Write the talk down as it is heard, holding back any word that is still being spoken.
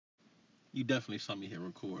You definitely saw me hit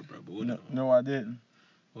record, bro. But No, whatever. no, I didn't.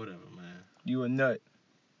 Whatever, man. You a nut.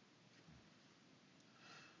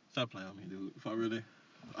 Stop playing with me, dude. If I really,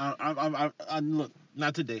 I look.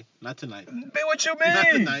 Not today. Not tonight. Be what you mean? Not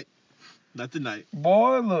tonight. Not tonight.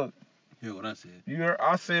 Boy, look. Hear what I said. You heard,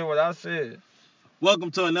 I said what I said.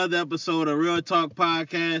 Welcome to another episode of Real Talk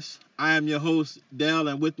Podcast. I am your host, Dell,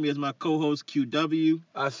 and with me is my co-host, QW.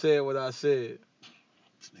 I said what I said.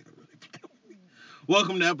 This nigga really playing with me.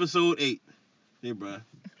 Welcome to episode 8. Hey, bro.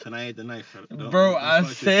 Tonight ain't the night. Bro, I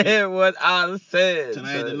said what I said.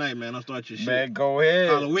 Tonight ain't the night, man. Don't start your shit. Man, go ahead.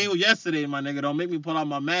 Halloween was yesterday, my nigga. Don't make me pull out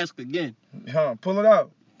my mask again. Huh, pull it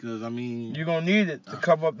out. Because, I mean... You gonna need it to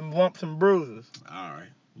cover up them lumps and bruises. All right.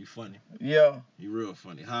 You funny. Yeah. You real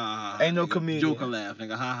funny. Ha, ha, ha. Ain't no nigga. comedian. Joker laugh,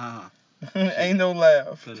 nigga. Ha, ha, ha. Ain't no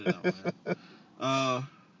laugh. Cut it out, man.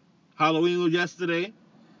 Halloween was yesterday.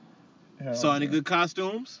 Yeah, Saw any good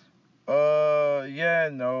costumes? Yeah,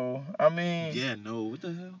 no. I mean... Yeah, no. What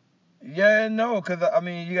the hell? Yeah, no, because, I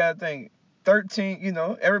mean, you gotta think. 13, you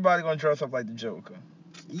know, everybody gonna dress up like the Joker.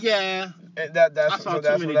 Yeah. And that's I saw so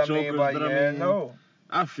that's too many what I Jokers, mean by but yeah, I mean, no.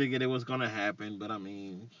 I figured it was gonna happen, but I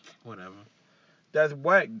mean, whatever. That's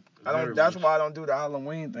whack. That's much. why I don't do the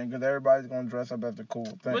Halloween thing, because everybody's gonna dress up as the cool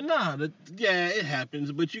thing. But nah, yeah, it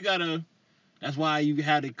happens. But you gotta. That's why you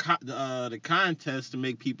had the contest to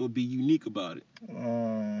make people be unique about it. You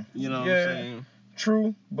know what I'm saying?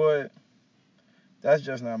 True, but that's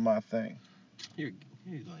just not my thing. You're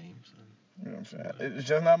lame, son. You know what I'm saying? It's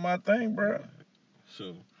just not my thing, bro.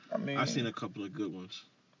 So, I mean, I've seen a couple of good ones.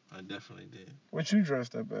 I definitely did. What you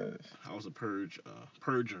dressed up as? I was a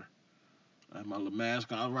purger. I had my little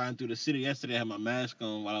mask on. I was riding through the city yesterday. I had my mask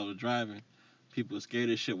on while I was driving. People were scared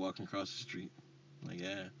as shit walking across the street. Like,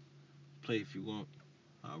 yeah, play if you want.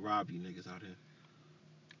 I'll rob you niggas out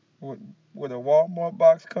here. With a Walmart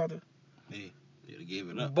box cutter? Hey, they would have gave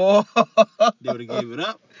it up. Boy. They would have gave it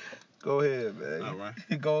up. Go ahead, man. All right.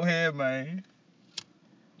 Go ahead, man.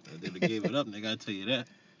 They would have gave it up, nigga. I tell you that.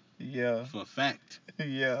 Yeah. For a fact.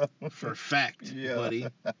 Yeah. For a fact, yeah. buddy.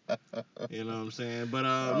 You know what I'm saying? But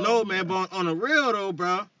no, man. But on the real though,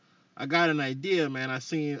 bro, I got an idea, man. I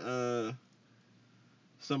seen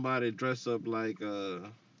somebody dress up like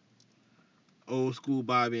old school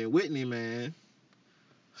Bobby and Whitney, man.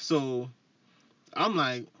 So I'm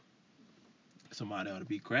like, somebody ought to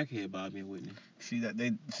be crackhead Bobby and Whitney.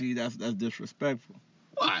 That's disrespectful.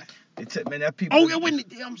 Why? Man, that people. Oh, yeah, Whitney.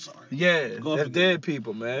 I'm sorry. Yeah, that's dead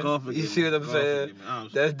people, man. You see what I'm saying?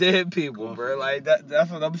 That's dead people, bro. Like that's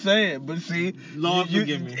what I'm saying. But see, Lord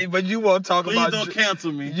forgive me. But you want to talk Please about? Please don't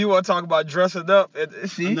cancel me. You want to talk about dressing up?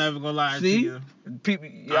 See, I'm never gonna lie to you. People,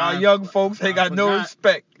 y'all young folks ain't got no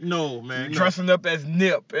respect. No, man. Dressing up as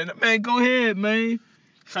Nip, and man, go ahead, man.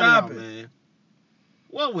 Stop it, man.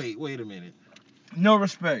 Well, wait a minute. No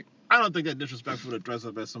respect. I don't think that's disrespectful to dress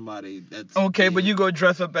up as somebody that's... Okay, but you go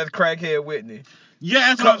dress up as crackhead Whitney.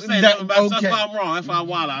 Yeah, that's what I'm saying. That's why I'm wrong. That's why I'm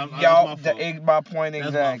wild. Y'all, my point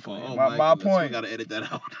exactly. That's my fault. Oh, my point. We gotta edit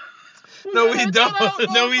that out. No, we don't.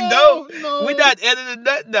 No, we don't. No. We not editing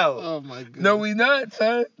that, though. Oh, my goodness. No, we not,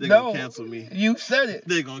 son. They're gonna cancel me. You said it.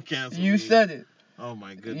 They're gonna cancel me. You said it. Oh,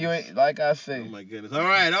 my goodness. You ain't, like I said. Oh, my goodness. All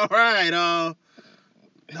right.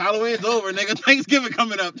 Halloween's over, nigga. Thanksgiving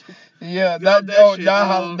coming up. Yeah, not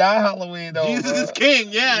Halloween though. Jesus is King.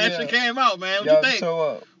 Yeah, that shit came out, man. What you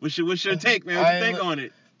think? What's your take, man? What you think on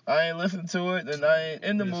it? I ain't listened to it, and I ain't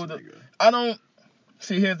in the mood. I don't.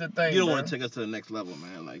 See, here's the thing. You don't want to take us to the next level,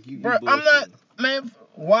 man. Like you. Bro, I'm not, man.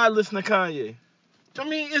 Why listen to Kanye? I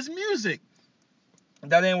mean, it's music.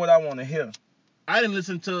 That ain't what I want to hear. I didn't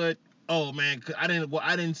listen to it. Oh man, I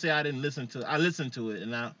didn't say I didn't listen to it. I listened to it,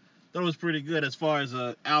 and I thought it was pretty good as far as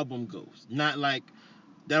an album goes. Not like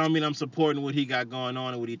that don't mean I'm supporting what he got going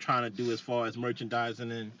on and what he's trying to do as far as merchandising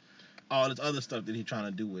and all this other stuff that he's trying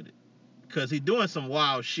to do with it. Because he's doing some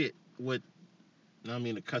wild shit with, I don't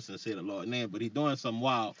mean to cuss and say the Lord's name, but he's doing some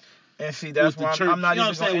wild. And see, that's why I'm not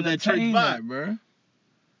even going to entertain that, bro.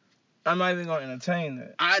 I'm not even going to entertain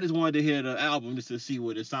that. I just wanted to hear the album just to see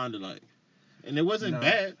what it sounded like. And it wasn't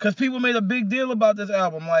bad. Because people made a big deal about this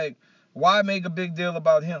album. Like, why make a big deal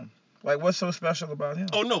about him? Like, what's so special about him?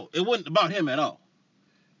 Oh, no. It wasn't about him at all.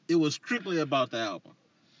 It was strictly about the album.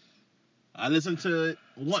 I listened to it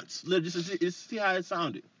once just to see how it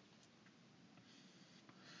sounded.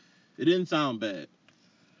 It didn't sound bad.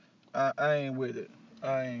 I ain't with it.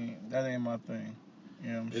 That ain't my thing.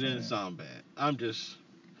 You know what I'm saying? It didn't sound bad. I'm just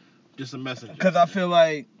a messenger. Because I feel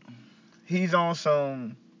like he's on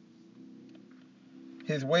some...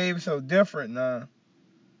 His wave's so different now.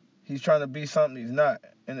 He's trying to be something he's not.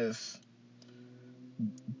 And he's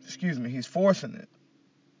forcing it.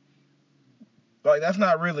 Like, that's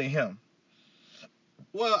not really him.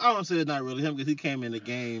 Well, I don't say it's not really him because he came in the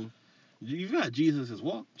game. You got Jesus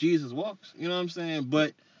walks. You know what I'm saying?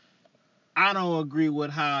 But I don't agree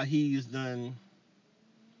with how he's done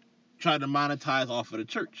tried to monetize off of the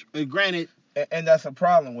church. Granted, and that's a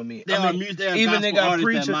problem with me. There are even they got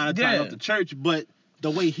preachers that monetize yeah. off the church, but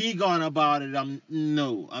the way he gone about it, I'm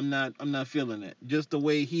not feeling it. Just the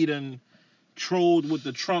way he done trolled with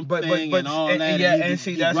the Trump thing and all that. Yeah, and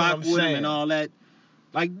see, that's what I'm saying. And all that.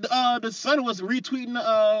 Like the son was retweeting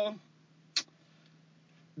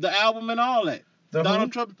the album and all that.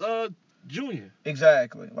 Donald Trump Jr.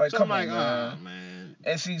 Exactly. Like, so come I'm like, on, man.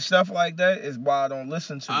 And see, stuff like that is why I don't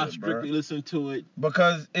listen to it, I strictly listen to it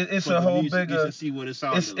because it's a whole bigger. To see what it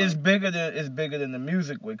sounds like. It's bigger than the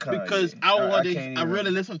music with Kanye. Because I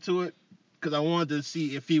really listened to it because I wanted to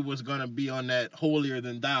see if he was gonna be on that holier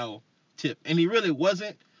than thou tip, and he really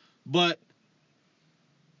wasn't. But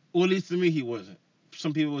well, at least to me, he wasn't.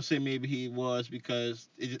 Some people would say maybe he was because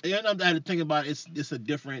I had to think about it. It's a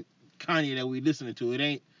different Kanye that we listening to. It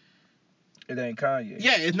ain't Kanye.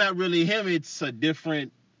 Yeah, it's not really him. It's a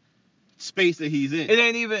different space that he's in. It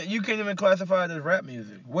ain't even. You can't even classify it as rap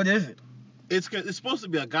music. What is it? It's supposed to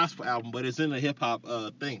be a gospel album, but it's in the hip hop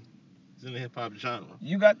thing. It's in the hip hop genre.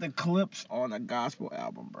 You got the clips on a gospel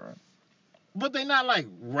album, bro. But they not like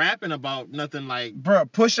rapping about nothing like. Bro,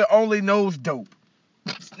 Pusha only knows dope.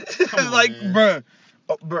 Like, bro,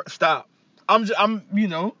 stop. I'm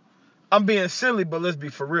being silly, but let's be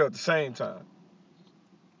for real at the same time.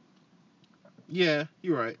 Yeah,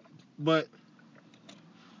 you're right. But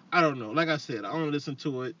I don't know. Like I said, I only listen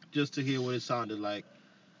to it just to hear what it sounded like.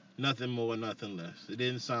 Nothing more, nothing less. It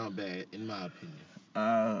didn't sound bad, in my opinion.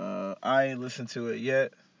 I ain't listened to it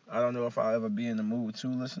yet. I don't know if I'll ever be in the mood to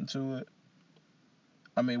listen to it.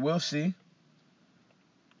 I mean, we'll see.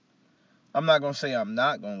 I'm not gonna say I'm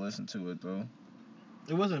not gonna listen to it though.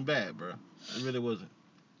 It wasn't bad, bro. It really wasn't.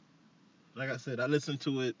 Like I said, I listened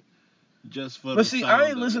to it just for. But see, I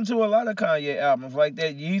ain't listened to a lot of Kanye albums. Like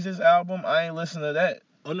that Yeezus album, I ain't listened to that.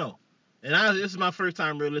 Oh no, and this is my first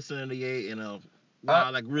time really listening to Ye in a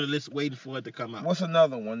while, like really waiting for it to come out. What's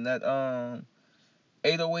another one? That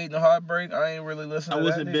 808 and the Heartbreak. I ain't really listening to that.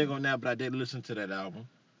 I wasn't big on that, but I did listen to that album.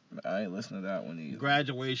 I ain't listening to that one either.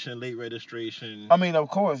 Graduation, Late Registration. I mean, of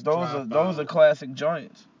course, those are classic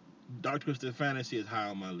joints. Dark Twisted Fantasy is high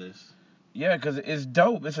on my list. Yeah, because it's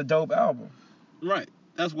dope. It's a dope album. Right.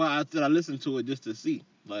 That's why I said I listened to it just to see.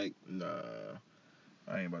 Like, nah,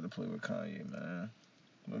 I ain't about to play with Kanye, man.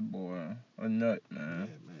 That boy, a nut, man.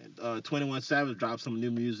 Yeah, man. 21 Savage dropped some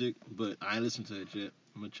new music, but I ain't listened to it yet.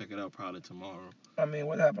 I'm gonna check it out probably tomorrow. I mean,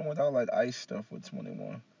 what happened with all that ice stuff with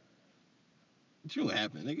 21? Sure, what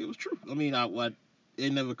happened? Nigga, it was true. I mean,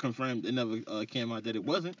 it never confirmed. It never came out that it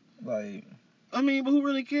wasn't. Like, I mean, but who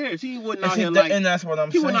really cares? He wasn't out here like. And that's what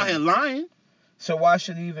I'm saying. He wasn't out here lying. So why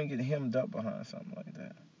should he even get hemmed up behind something like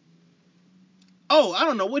that? Oh, I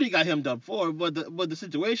don't know what he got hemmed up for, but the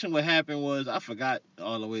situation what happened was I forgot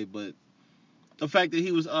all the way, but the fact that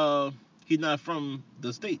he's not from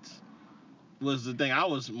the States was the thing I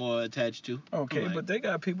was more attached to. Okay, but they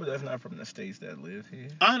got people that's not from the States that live here.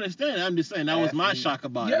 I understand. I'm just saying that was my shock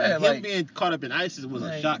about it. Like, him being caught up in ISIS was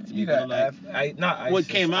a shock to me. Not ISIS, what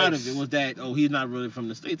came out of it was that he's not really from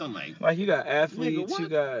the States. I'm like you got athletes, you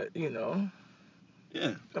got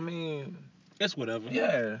Yeah. I mean, it's whatever.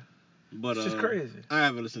 Yeah. But it's just crazy. I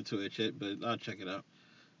haven't listened to it yet, but I'll check it out.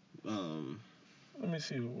 Let me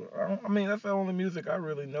see. I mean, that's the only music I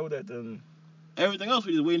really know that doesn't. Everything else,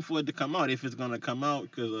 we're just waiting for it to come out. If it's gonna come out,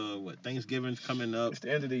 because Thanksgiving's coming up. It's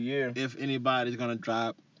the end of the year. If anybody's gonna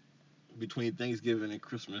drop between Thanksgiving and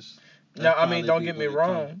Christmas. Now, I mean, don't get me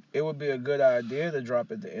wrong. It would be a good idea to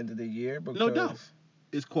drop at the end of the year because. No doubt.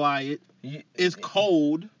 It's quiet. It's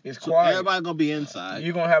cold. It's quiet. Everybody's gonna be inside.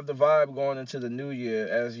 You're gonna have the vibe going into the new year,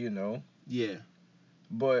 as you know. Yeah.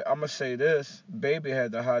 But I'm gonna say this: Baby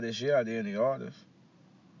had the hottest year out of any artist.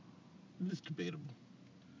 It's debatable.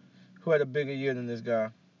 Who had a bigger year than this guy?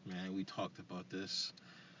 Man, we talked about this.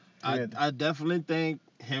 I definitely think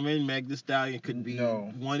him and Meg Thee Stallion could be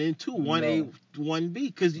 1 and 2, 1A, 1B.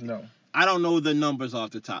 Because I don't know the numbers off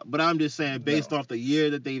the top, but I'm just saying based off the year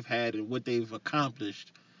that they've had and what they've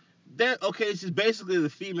accomplished, it's just basically the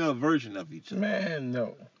female version of each other. Man,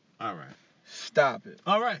 no. All right. Stop it.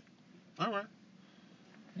 All right.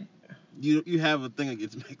 You have a thing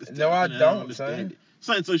against Meg Thee Stallion. No, I don't, son.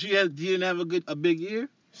 Son, so she didn't have a big year?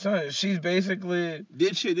 Son, she's basically.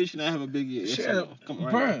 Did she not have a big year? Come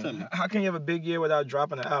on, tell me. How can you have a big year without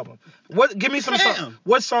dropping an album? Give me some songs.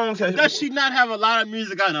 What songs does she not have a lot of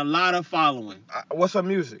music out and a lot of following? What's her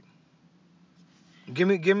music? Give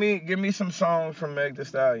me some songs from Meg Thee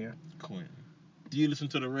Stallion. Quentin, do you listen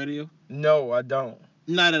to the radio? No, I don't.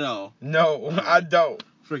 Not at all. No, Right. I don't.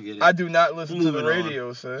 Forget it. I do not listen to the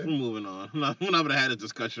radio, son. We're moving on. We're not gonna have this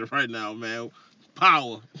discussion right now, man.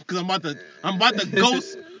 Power, because I'm about to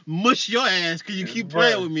ghost mush your ass because you keep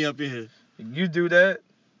playing with me up in here. You do that,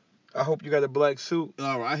 I hope you got a black suit.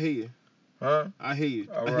 All right, I hear you. Huh? I hear you.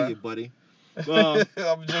 All I right. hear you, buddy.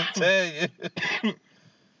 I'm just telling you.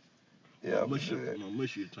 Yeah, I'm gonna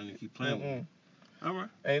mush you trying to keep playing with me. All right.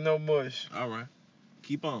 Ain't no mush. All right.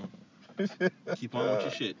 Keep on. Keep on with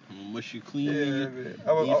your shit. I'm gonna mush you clean in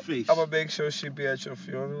your face. I'm gonna make sure she be at your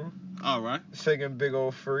funeral. All right. Singing Big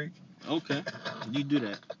Old Freak. Okay. You do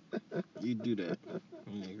that. You do that.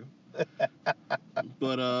 Nigga.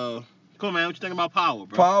 But, come on, man. What you think about Power,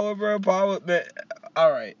 bro? Power, bro. Power, man.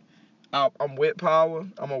 All right. I'm with Power.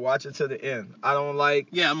 I'm gonna watch it to the end. I don't like.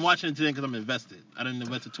 Yeah, I'm watching it today because I'm invested. I didn't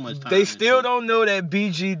invest too much time. They still don't know that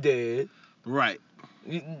BG dead. Right.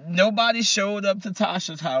 Nobody showed up to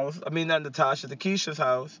Tasha's house. I mean, not Natasha, to Keisha's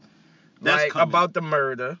house. That's like coming. About the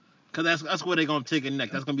murder. Cause that's where they're gonna take it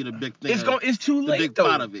next. That's gonna be the big thing. It's too late. The big though.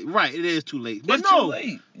 part of it. Right. It is too late. But it's too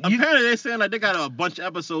late. Apparently they're saying like they got a bunch of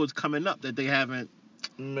episodes coming up that they haven't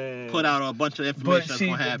put out a bunch of information that's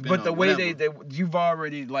gonna happen. But the way you've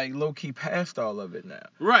already like low key passed all of it now.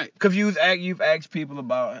 Right. Because you've asked people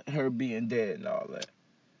about her being dead and all that.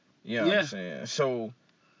 You know what I'm saying? So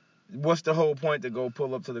what's the whole point to go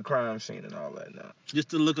pull up to the crime scene and all that now?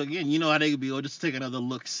 Just to look again. You know how they could be, just take another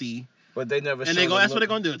look, see. But they never. And that's what they're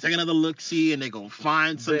gonna do. Take another look, see, and they're gonna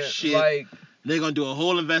find some shit. Like, they're gonna do a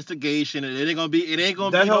whole investigation, and it ain't gonna be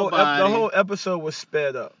nobody. The whole episode was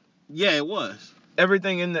sped up. Yeah, it was.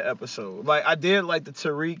 Everything in the episode. Like, I did like the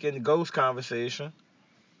Tariq and Ghost conversation.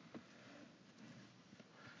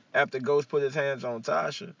 After Ghost put his hands on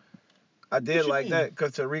Tasha. I did like that,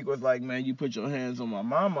 because Tariq was like, man, you put your hands on my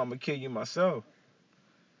mom, I'm gonna kill you myself.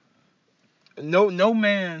 No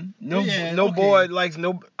man, boy likes I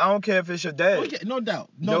don't care if it's your dad. Okay, no doubt.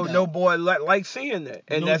 No boy likes seeing that,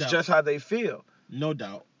 and that's just how they feel. No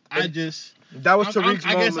doubt. That was Tariq's moment.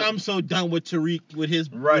 I guess I'm so done with Tariq with his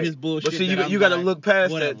bullshit. But see, you got to look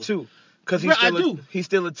past that too, because he's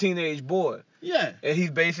still a teenage boy. Yeah. And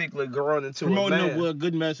he's basically growing into a man. Promoting a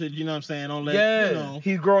good message, you know what I'm saying? Don't let,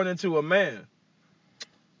 he's growing into a man.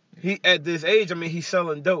 He at this age, I mean, he's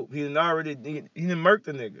selling dope. He done murked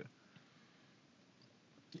the nigga.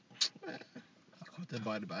 That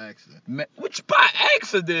body by accident. Which by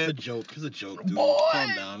accident? It's a joke, dude. Boy.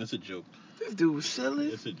 Calm down. It's a joke. This dude was silly.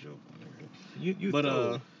 It's a joke.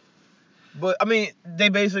 But I mean, they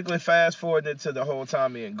basically fast forwarded to the whole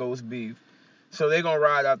Tommy and Ghost beef, so they're gonna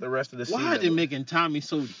ride out the rest of the season. Why are they making Tommy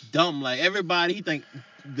so dumb? Like, everybody think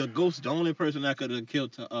the Ghost the only person that could have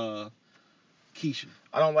killed Keisha.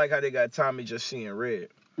 I don't like how they got Tommy just seeing red.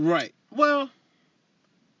 Right. Well,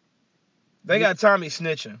 they got Tommy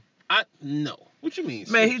snitching. No. What you mean?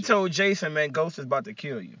 Man, he told Jason, man, Ghost is about to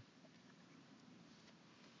kill you.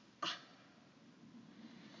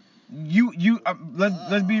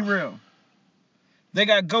 Let's be real. They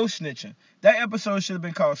got Ghost snitching. That episode should have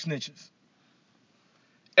been called Snitches.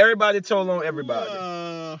 Everybody told on everybody.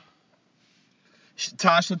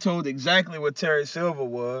 Tasha told exactly what Terry Silver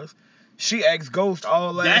was. She asked Ghost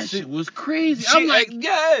all last That shit was crazy. I'm like,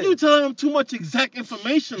 you telling them too much exact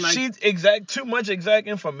information. Like, too much exact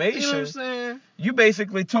information. You know what I'm saying? You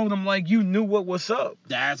basically told them like you knew what was up.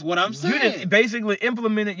 That's what I'm saying. You basically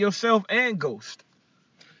implemented yourself and Ghost.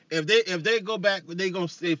 If they go back,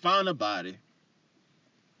 they found a body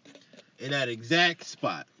in that exact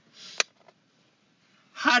spot.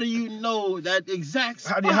 How do you know that exact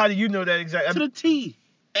spot? How do you know that exact to the T?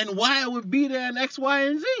 And why it would be there in X, Y,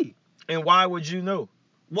 and Z? And why would you know?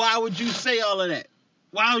 Why would you say all of that?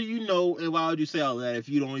 Why would you know, and why would you say all of that if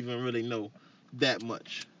you don't even really know that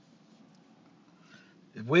much?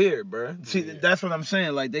 It's weird, bro. See, that's what I'm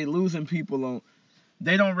saying. Like, they losing people on.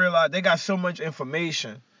 They don't realize they got so much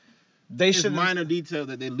information. It's minor detail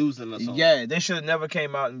that they losing us on. Yeah, they should have never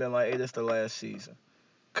came out and been like, "Hey, this the last season,"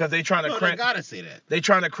 because they trying to cram. They gotta say that. They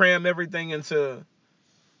trying to cram everything into.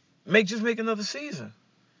 Make another season.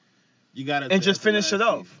 You gotta and just finish it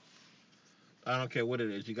off. Season. I don't care what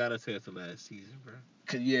it is. You gotta say it's the last season, bro.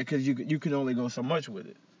 Because you can only go so much with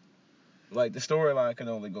it. Like, the storyline can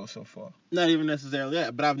only go so far. Not even necessarily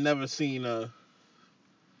that, but I've never seen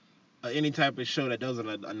any type of show that doesn't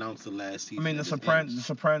announce the last season. I mean, The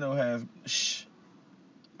Soprano has.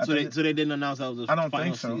 So they didn't announce that was the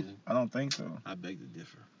final season? I don't think so. I beg to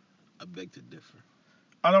differ.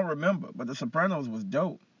 I don't remember, but The Sopranos was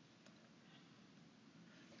dope.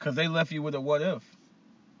 Because they left you with a what if.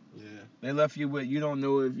 Yeah. They left you with, you don't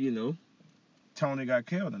know if, Tony got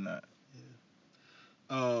killed or not.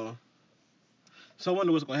 Yeah. So I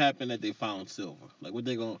wonder what's gonna happen that they found silver. Like what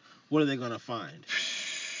are they gonna find?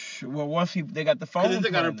 Well, once they got the phone, because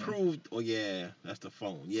they got approved. Oh yeah, that's the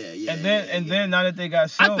phone. Yeah. Then now that they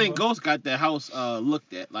got silver, I think Ghost got that house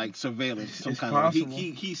looked at, like surveillance, some kind possible. of.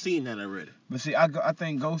 He seen that already. But see, I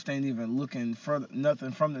think Ghost ain't even looking for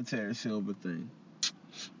nothing from the Terry Silver thing.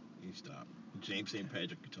 You stop. James St.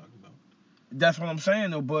 Patrick you talking about? That's what I'm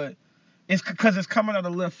saying though, but it's because it's coming out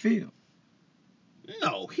of left field.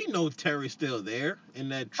 No, he knows Terry's still there in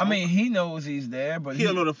that trunk. I mean, he knows he's there, but he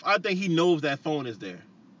don't know I think he knows that phone is there.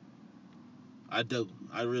 I do.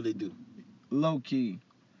 I really do. Low key.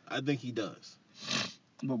 I think he does.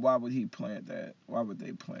 But why would he plant that? Why would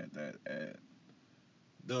they plant that at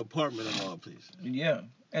the apartment of all places? Yeah,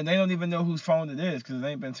 and they don't even know whose phone it is because it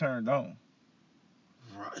ain't been turned on.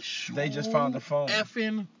 Right. They just found the phone.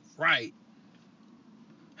 Effing right.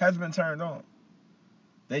 Hasn't been turned on.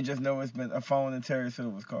 They just know it's been a phone in Terry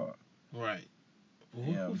Silver's car. Right.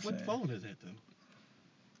 Well, what phone is that though?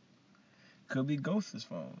 Could be Ghost's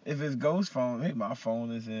phone. If it's Ghost's phone, hey, my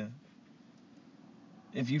phone is in.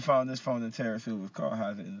 If you found this phone in Terry Silver's car,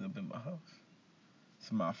 how's it ended up in my house?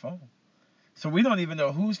 It's my phone. So we don't even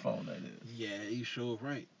know whose phone that is. Yeah, you sure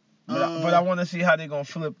right. But I want to see how they gonna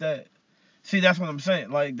flip that. See, that's what I'm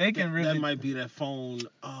saying. Like they can really. That might be that phone.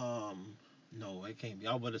 No, it can't be.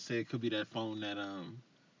 I was about to say it could be that phone that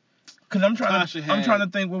Cause I'm trying to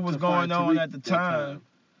think what was going on at the time.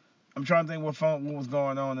 I'm trying to think what was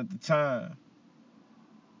going on at the time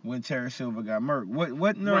when Terry Silver got murked.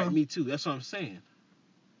 What? No. Right, me too. That's what I'm saying.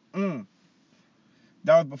 That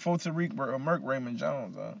was before Tariq murked Raymond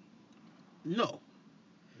Jones, huh? No.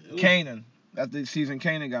 Kanan. After season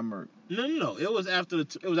Kanan got murked. No. It was after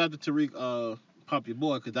Tariq Pop Your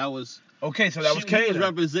Boy, because that was. Okay, so that was Kanan. He was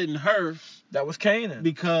representing her. That was Kanan.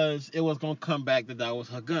 Because it was gonna come back that was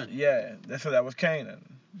her gun. Yeah, that was Kanan.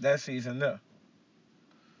 That season there.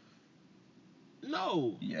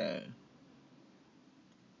 No. Yeah.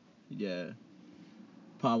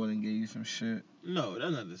 Power done gave you some shit. No,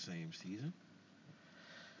 that's not the same season.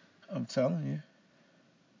 I'm telling you,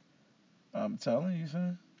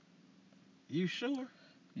 son. You sure?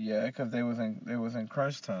 Yeah, because they was in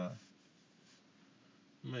crunch time.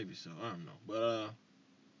 Maybe so. I don't know. But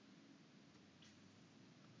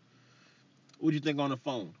what do you think on the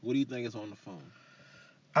phone? What do you think is on the phone?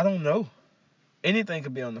 I don't know. Anything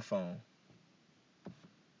could be on the phone.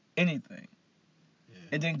 Anything. Yeah.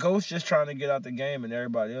 And then Ghost just trying to get out the game, and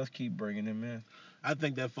everybody else keep bringing him in. I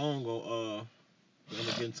think that phone go end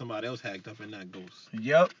up getting somebody else hacked up and not Ghost.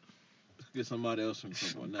 Yep. Get somebody else from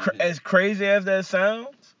someone. As crazy as that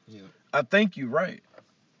sounds, yeah. I think you're right.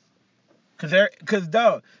 Cause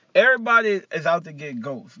dog, everybody is out to get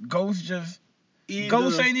Ghost. Ghost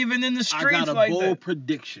ain't even in the streets like that. I got a bold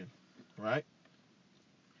prediction, right?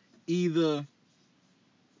 Either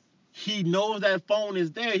he knows that phone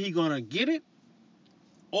is there, he gonna get it,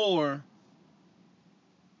 or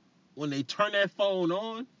when they turn that phone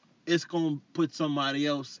on, it's gonna put somebody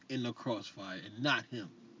else in the crossfire and not him.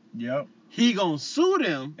 Yep. He gonna sue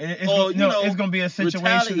them, it's gonna be a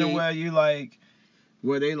situation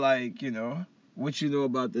where they what you know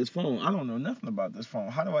about this phone? I don't know nothing about this phone.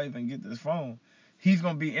 How do I even get this phone? He's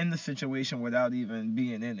gonna be in the situation without even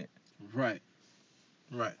being in it. Right.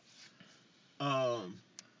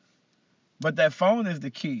 But that phone is the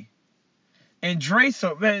key. And Dre,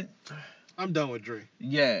 man. I'm done with Dre.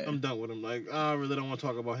 Yeah. I'm done with him. Like, I really don't want to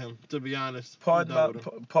talk about him, to be honest.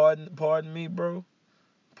 Pardon me, bro.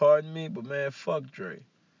 Pardon me, but man, fuck Dre.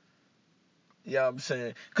 Yeah, I'm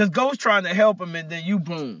saying. Because Ghost trying to help him, and then you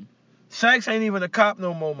boom. Sax ain't even a cop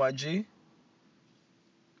no more, my G.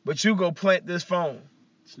 But you go plant this phone.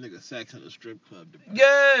 This nigga Sax in a strip club.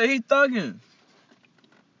 Yeah, he thugging.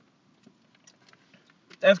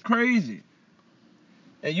 That's crazy.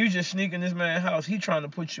 And you just sneak in this man's house. He trying to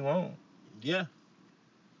put you on. Yeah.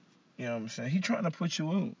 You know what I'm saying? He trying to put you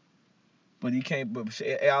on. But he can't. But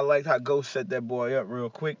I liked how Ghost set that boy up real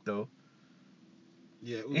quick, though.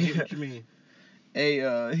 Yeah, what you mean? Hey,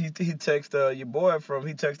 he texted your boy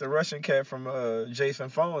he texted the Russian cat from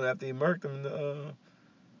Jason's phone after he murked him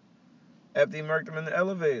in the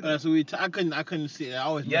elevator. So I couldn't see it. I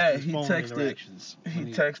always missed his phone interactions. He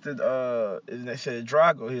texted and they said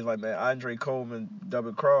Drago. He was like, man, Andre Coleman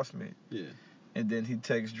double crossed me. Yeah. And then he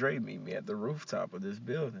texted Dre, meet me at the rooftop of this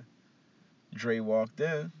building. Dre walked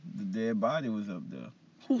in, the dead body was up there.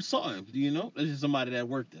 Who saw him? Do you know? That's just somebody that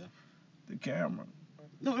worked there. The camera.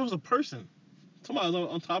 No, it was a person. Somebody was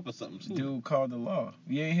on top of something. Dude called the law.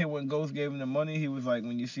 You ain't hear when Ghost gave him the money? He was like,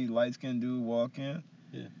 when you see light-skinned dude walk in,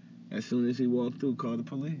 yeah. As soon as he walked through, call the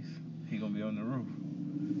police. He gonna be on the roof.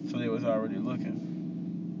 So they was already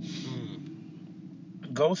looking.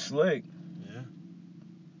 Go slick. Yeah.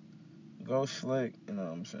 Go slick. You know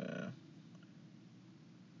what I'm saying?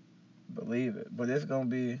 Believe it. But it's gonna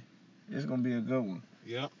be a good one.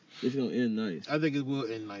 Yeah. It's gonna end nice. I think it will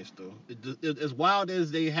end nice though. As wild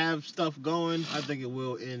as they have stuff going, I think it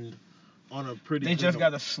will end on a pretty. They good just note.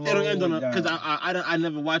 gotta slow It'll end on it because down. I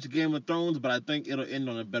never watched Game of Thrones, but I think it'll end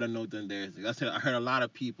on a better note than theirs. I said I heard a lot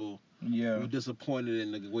of people were disappointed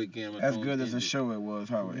in the way Game of Thrones. As good as the show it was,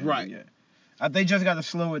 how it ended. Right. Yeah. They just gotta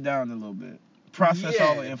slow it down a little bit. Process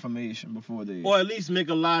all the information before they. Or at least make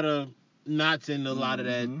a lot of knots in a lot of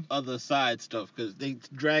that other side stuff because they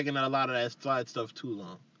dragging out a lot of that side stuff too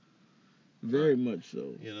long. Very much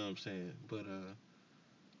so. You know what I'm saying? But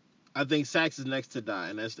I think Sax is next to die,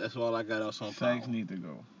 and that's all I got else on Power. Sax need to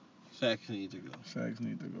go. Sax need to go. Sax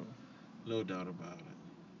need to go. No doubt about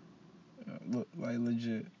it. Look, like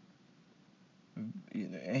legit. You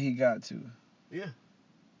know, and he got to. Yeah.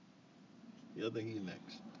 I think he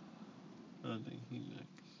next.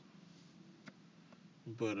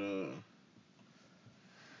 But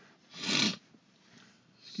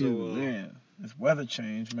Excuse me, man. This weather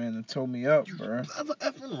change, man, it tore me up, bro.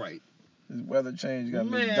 Effing right. This weather change got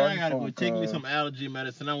me Man, done I gotta for. go take me some allergy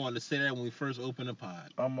medicine. I wanted to say that when we first opened the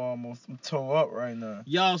pod. I'm tore up right now.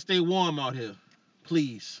 Y'all stay warm out here,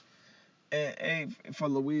 please. And hey, for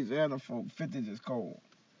Louisiana folk, 50s is cold.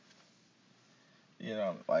 You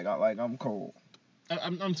know, like I'm cold.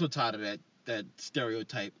 I'm so tired of that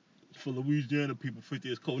stereotype. For Louisiana people, 50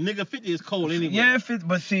 is cold. Nigga, 50 is cold anyway. Yeah,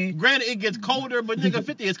 but see. Granted, it gets colder, but nigga,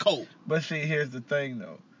 50 is cold. But see, here's the thing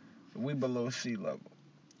though, we below sea level.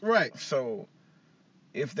 Right. So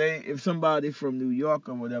if somebody from New York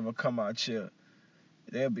or whatever come out here,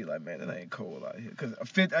 they'll be like, man, it ain't cold out here, cause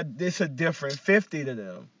it's a different 50 to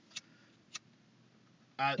them.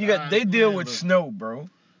 They deal with snow, bro.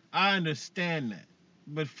 I understand that,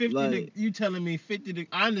 but 50, you telling me 50?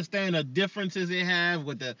 I understand the differences they have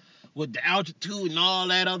with the altitude and all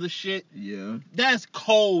that other shit. Yeah. That's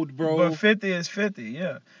cold, bro. But 50 is 50,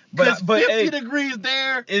 yeah. But 50 degrees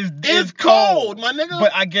there is cold, my nigga.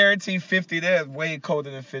 But I guarantee 50 there is way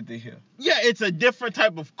colder than 50 here. Yeah, it's a different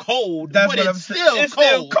type of cold, but it's still cold. It's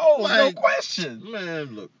still cold, like, no question.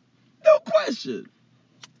 Man, look. No question.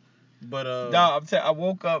 But I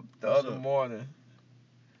woke up the other morning.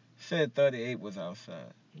 Said 38 was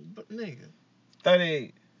outside. But nigga.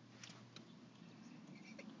 38.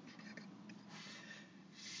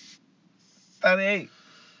 38.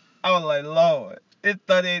 I was like, Lord, it's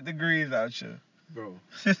 38 degrees out here. Bro.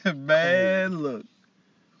 Man, cold. Look.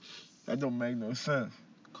 That don't make no sense.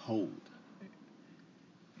 Cold.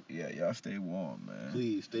 Yeah, y'all stay warm, man.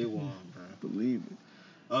 Please stay warm, bro. Believe it.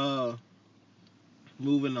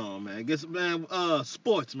 Moving on, man. I guess, man,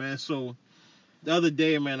 sports, man. So the other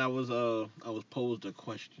day, man, I was posed a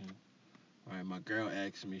question. All right, my girl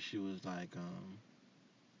asked me, she was like,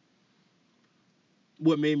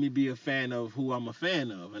 what made me be a fan of who I'm a fan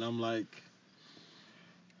of? And I'm like,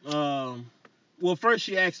 well, first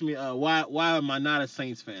she asked me, why am I not a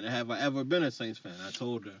Saints fan? Have I ever been a Saints fan? I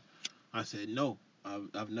told her, I said, no,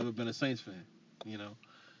 I've never been a Saints fan. You know,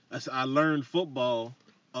 I learned football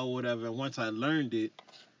or whatever, and once I learned it,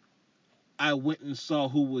 I went and saw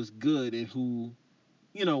who was good and who,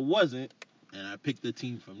 wasn't, and I picked the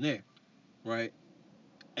team from there, right?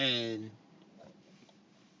 And,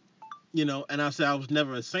 and I said I was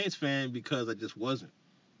never a Saints fan because I just wasn't.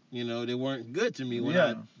 They weren't good to me. When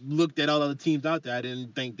I looked at all other teams out there, I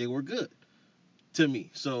didn't think they were good to me.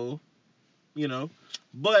 So,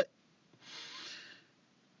 but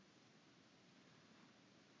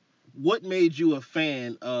what made you a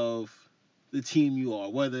fan of the team you are,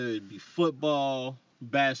 whether it be football,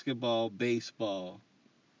 basketball, baseball?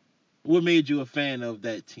 What made you a fan of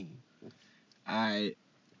that team?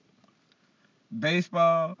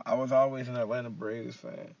 Baseball, I was always an Atlanta Braves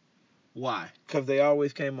fan. Why? Because they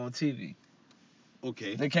always came on TV.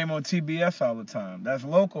 Okay. They came on TBS all the time. That's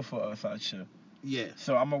local for us out here. Yeah.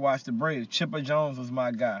 So I'm going to watch the Braves. Chipper Jones was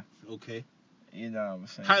my guy. Okay. You know what I'm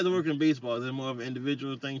saying? How does it work in baseball? Is it more of an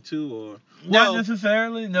individual thing too, or not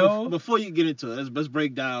necessarily? No. Before you get into it, let's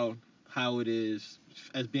break down how it is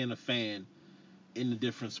as being a fan in the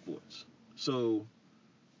different sports. So,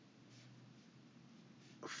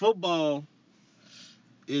 football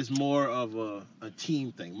is more of a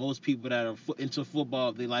team thing. Most people that are into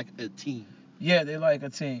football, they like a team. Yeah, they like a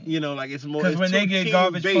team. Like it's more. Because when they get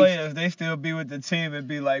garbage players, they still be with the team and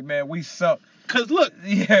be like, man, we suck. Because look,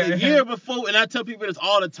 the year before, and I tell people this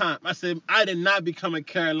all the time, I said, I did not become a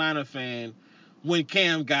Carolina fan when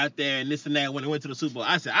Cam got there and this and that when they went to the Super Bowl.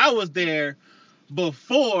 I said, I was there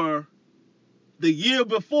before The year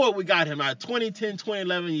before we got him, our 2010,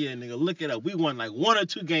 2011 year, nigga, look it up. We won like 1 or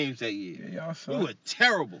 2 games that year. Yeah, y'all suck. We were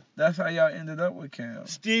terrible. That's how y'all ended up with Cam.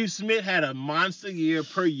 Steve Smith had a monster year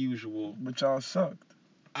per usual. But y'all sucked.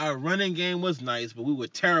 Our running game was nice, but we were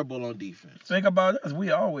terrible on defense. Think about us. We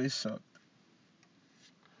always sucked.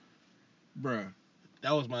 Bruh,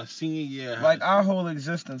 that was my senior year. Like, our whole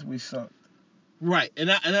existence, we sucked. Right, and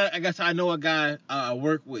I guess I know a guy I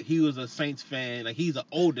work with. He was a Saints fan. Like, he's an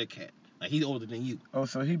older cat. Like, he's older than you. Oh,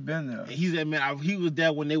 so he been there. And he's that man. He was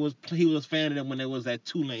there when he was fan of them when there was that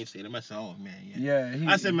Tulane Stadium. I said, oh man, yeah.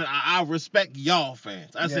 Yeah. I said, man, I respect y'all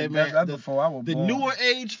fans. I said, man, that's before I was the born. newer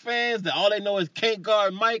age fans that all they know is can't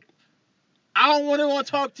guard Mike. I don't want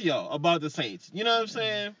to talk to y'all about the Saints. You know what I'm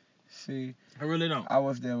saying? See, I really don't. I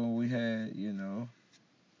was there when we had,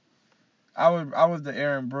 I was the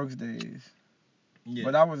Aaron Brooks days. Yeah.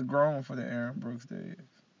 But I was grown for the Aaron Brooks days.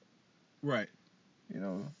 Right.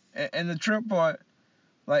 And the trip part,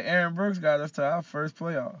 like, Aaron Brooks got us to our first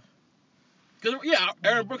playoff. Cause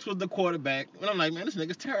Aaron Brooks was the quarterback, and I'm like, man, this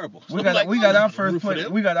nigga's terrible. So We got our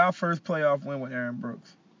first playoff win with Aaron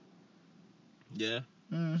Brooks. Yeah.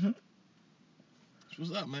 Mhm.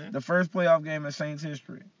 What's up, man? The first playoff game in Saints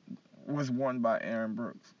history was won by Aaron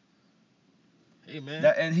Brooks. Hey, man.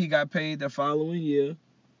 And he got paid the following year,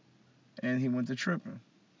 and he went to tripping.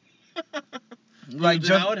 Like,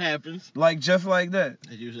 just how it happens. Like, just like that.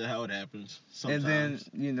 That's usually how it happens. Sometimes.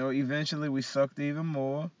 And then, eventually we sucked even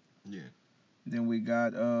more. Yeah. Then we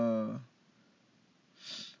got,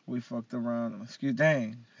 we fucked around. Excuse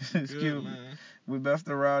me. Man. We messed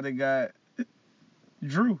around and got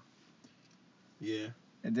Drew. Yeah.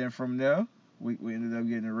 And then from there, we ended up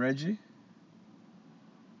getting Reggie.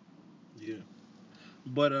 Yeah.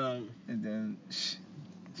 But, And then,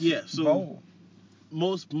 yeah, so Bowl.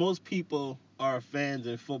 most people are fans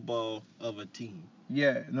in football of a team.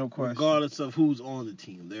 Yeah, no question. Regardless of who's on the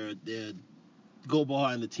team. They're go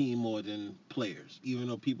behind the team more than players, even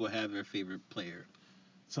though people have their favorite player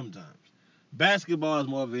sometimes. Basketball is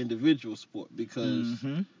more of an individual sport because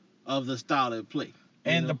of the style of play.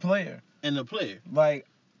 And the player. Like,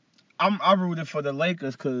 I rooted for the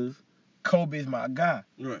Lakers because Kobe's my guy.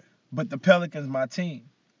 Right. But the Pelicans my team.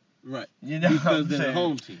 Right. You know because they're the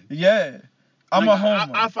home team. Yeah. I'm a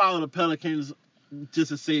homer. I follow the Pelicans just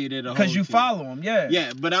to say they're the home team. Because you follow them, yeah.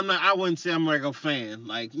 Yeah, but I wouldn't say I'm like a fan.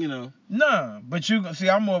 Like, Nah, but see,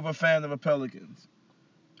 I'm more of a fan of the Pelicans.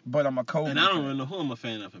 But I'm a Kobe And I don't fan. really know who I'm a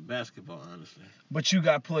fan of in basketball, honestly. But you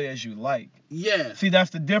got players you like. Yeah. See,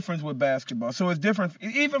 that's the difference with basketball. So it's different,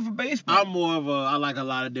 even for baseball. I'm more of I like a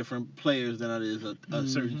lot of different players than it is a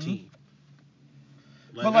certain team.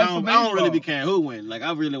 Like, but like I don't really be caring who win. Like,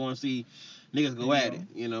 I really want to see niggas go at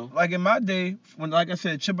it, Like in my day, like I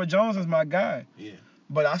said, Chipper Jones is my guy. Yeah.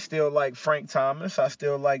 But I still like Frank Thomas. I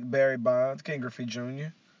still like Barry Bonds, Ken Griffey Jr.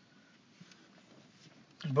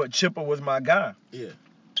 But Chipper was my guy. Yeah.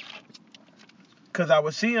 Because I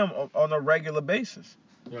would see him on a regular basis.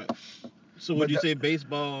 Right. So would you say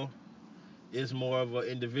baseball is more of an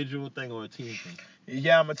individual thing or a team thing?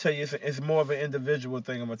 Yeah, I'm going to tell you, it's more of an individual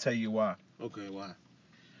thing. I'm going to tell you why. Okay, why?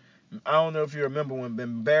 I don't know if you remember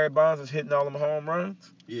when Barry Bonds was hitting all them home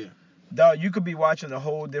runs. Yeah. Dog, you could be watching a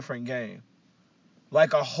whole different game.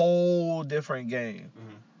 Like a whole different game.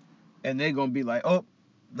 Mm-hmm. And they're going to be like, oh,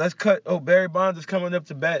 let's cut. Oh, Barry Bonds is coming up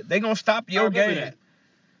to bat. They're going to stop your game. That.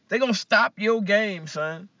 They're going to stop your game,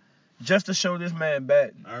 son, just to show this man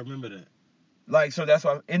batting. I remember that. Like, so that's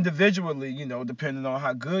why individually, depending on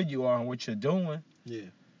how good you are and what you're doing, yeah,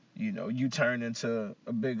 you turn into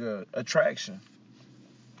a bigger attraction.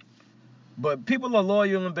 But people are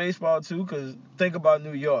loyal in baseball, too, because think about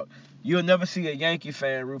New York. You'll never see a Yankee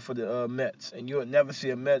fan root for the Mets, and you'll never see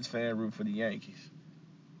a Mets fan root for the Yankees.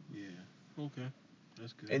 Yeah, okay.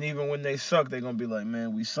 That's good. And even when they suck, they're going to be like,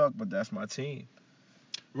 man, we suck, but that's my team.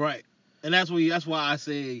 Right. And that's why I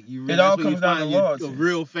say it all comes down to loyalty. Your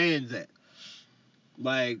real fans at.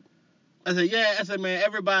 Like, I said, man,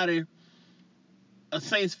 everybody a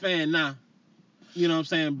Saints fan now. You know what I'm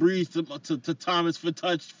saying? Breeze to Thomas for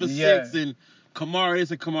touch for 6 and Kamara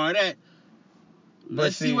this and Kamara that.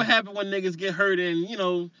 Let's see what happens when niggas get hurt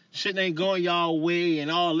and, shit ain't going y'all way and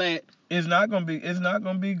all that. It's not gonna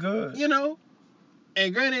be good.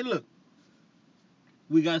 And granted, look,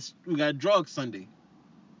 we got drugs Sunday.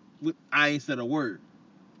 I ain't said a word.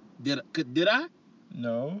 Did I?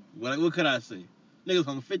 No. What could I say? Niggas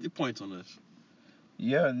hung 50 points on us.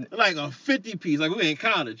 Yeah. Like a 50 piece, like we in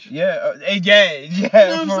college. Yeah, yeah. You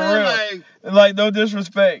know what I'm saying? Like no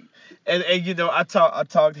disrespect. And I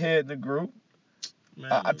talked head in the group.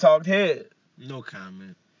 Man, I talked head. No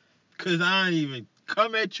comment. Cause I ain't even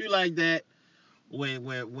come at you like that. when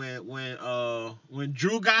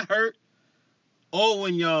Drew got hurt or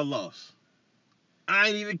when y'all lost. I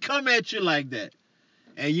ain't even come at you like that.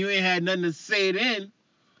 And you ain't had nothing to say then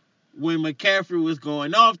when McCaffrey was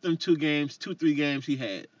going off them 3 games he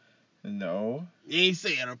had. No. You ain't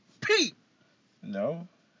saying a peep. No.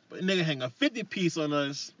 But nigga hang a 50 piece on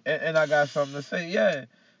us. And I got something to say, yeah.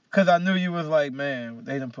 Because I knew you was like, man,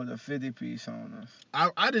 they done put a 50 piece on us.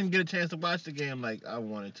 I didn't get a chance to watch the game like I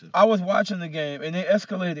wanted to. I was watching the game, and it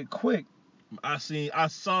escalated quick. I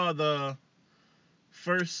saw the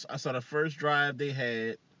first drive they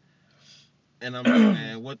had, and I'm like,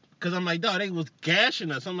 man, what? Because I'm like, dog, they was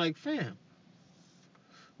gashing us. I'm like, fam,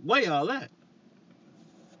 where y'all at?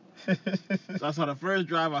 So I saw the first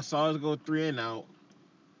drive. I saw us go 3 and out.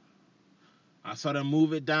 I saw them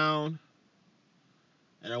move it down,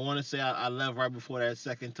 and I want to say I left right before that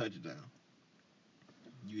second touchdown.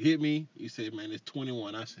 You hit me. You said, man, it's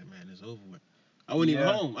 21. I said, man, it's over with. I wasn't even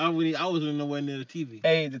home. I wasn't nowhere near the TV.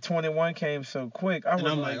 Hey, the 21 came so quick. I'm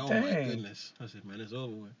like, oh dang. my goodness. I said, man, it's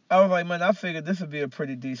over with. I was like, man, I figured this would be a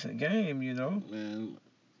pretty decent game, you know? Man,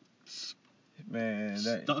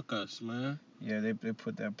 that stuck us, man. Yeah, they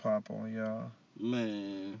put that pop on y'all.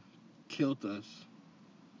 Man, killed us.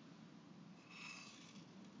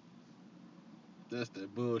 That's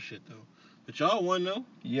that bullshit, though. But y'all won, though.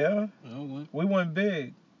 Yeah. Y'all won. We won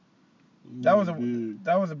big. That was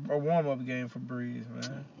a warm-up game for Breeze,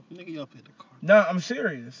 man. Nigga, y'all played the card. Nah, I'm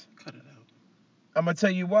serious. Cut it out. I'm going to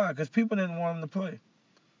tell you why. Because people didn't want him to play.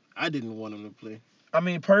 I didn't want him to play. I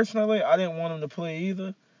mean, personally, I didn't want him to play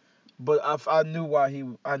either. But I knew why he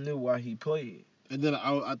played. And then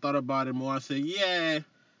I thought about it more. I said, yeah.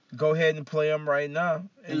 Go ahead and play him right now.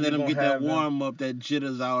 And let him get that warm-up, that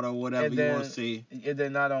jitters out or whatever you want to say. And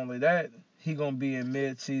then not only that, he going to be in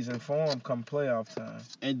mid-season form come playoff time.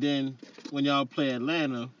 And then when y'all play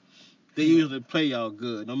Atlanta, they usually play y'all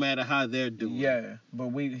good, no matter how they're doing. Yeah,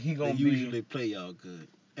 but they usually play y'all good.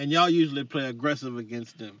 And y'all usually play aggressive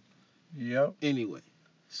against them. Yep. Anyway,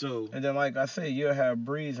 so. And then, like I said, you'll have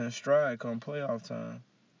Breeze and Stride come playoff time.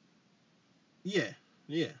 Yeah.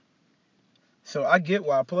 So I get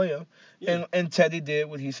why I play him. Yeah. And Teddy did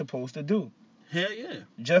what he's supposed to do. Hell yeah.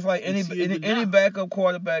 Just like any backup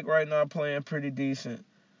quarterback right now playing pretty decent,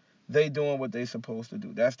 they doing what they supposed to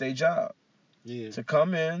do. That's their job. Yeah. To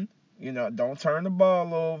come in, don't turn the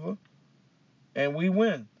ball over, and we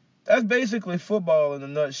win. That's basically football in a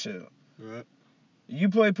nutshell. Right. You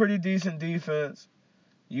play pretty decent defense,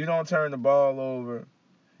 you don't turn the ball over,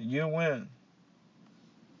 you win.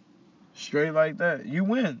 Straight like that. You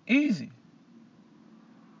win. Easy.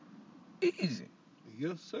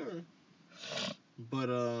 Yes, sir. But,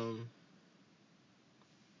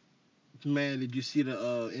 man, did you see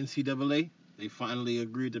the NCAA? They finally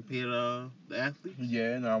agreed to pay the athletes?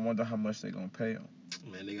 Yeah, and I wonder how much they're going to pay them.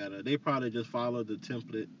 Man, they probably just followed the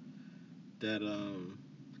template that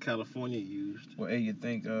California used. Well, hey, you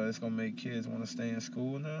think it's going to make kids want to stay in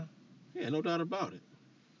school now? Yeah, no doubt about it.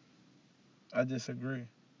 I disagree.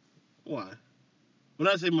 Why? Well,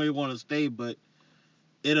 not saying they want to stay, but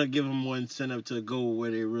it'll give them more incentive to go where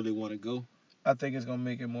they really want to go. I think it's going to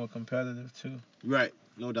make it more competitive, too. Right.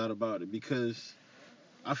 No doubt about it. Because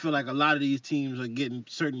I feel like a lot of these teams are getting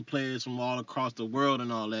certain players from all across the world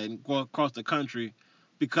and all that, and go across the country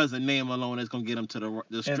because the name alone is going to get them to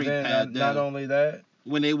the straight path. Not only that.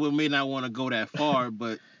 When they may not want to go that far,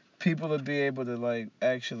 but... people will be able to, like,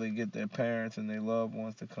 actually get their parents and their loved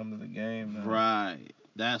ones to come to the game now. Right.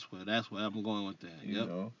 That's where I'm going with that. You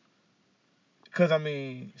know? Because, I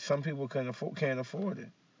mean, some people can't afford it.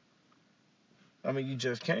 I mean, you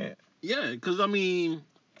just can't. Yeah, because, I mean,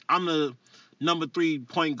 I'm the number 3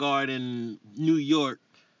 point guard in New York,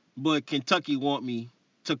 but Kentucky want me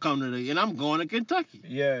to come to and I'm going to Kentucky.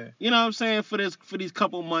 Yeah. You know what I'm saying? For these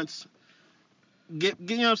couple months. You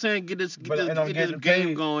know what I'm saying? Get this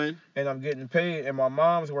game going. And I'm getting paid, and my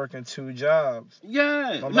mom's working 2 jobs.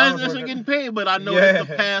 Yeah. Not getting paid, but I know it's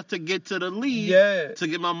the path to get to the league. Yeah. To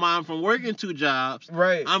get my mom from working 2 jobs.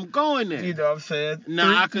 Right. I'm going there. You know what I'm saying?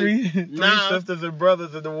 Now Three sisters and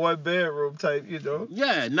brothers in the 1 bedroom type, you know?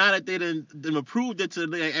 Yeah. Now that they done approved it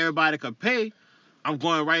to everybody could pay, I'm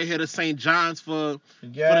going right here to St. John's for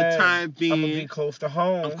the time being. I'm going to be close to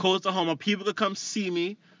home. I'm close to home. My people could come see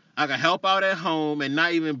me. I can help out at home and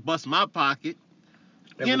not even bust my pocket.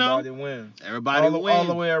 Everybody wins. Everybody wins. All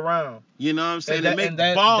the way around. You know what I'm saying? It makes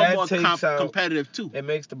the ball more competitive, too. It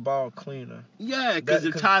makes the ball cleaner. Yeah, because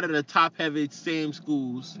you're tired of the top-heavy same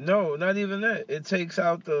schools. No, not even that. It takes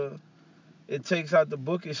out the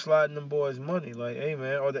bookie sliding them boys money. Like, hey,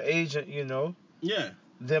 man, or the agent, you know. Yeah.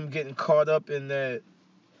 Them getting caught up in that,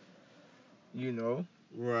 you know.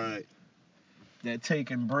 Right. that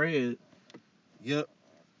taking bread. Yep.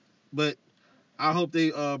 But I hope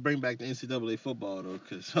they bring back the NCAA football though,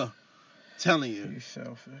 cause telling you, You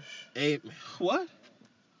selfish. hey, what?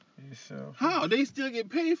 You selfish. How they still get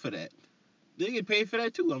paid for that? They get paid for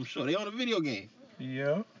that too. I'm sure they on a video game.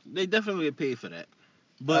 Yeah, They definitely get paid for that.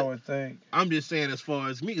 I But would think. I'm just saying, as far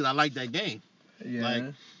as me, cause I like that game. Yeah, Like,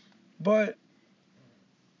 but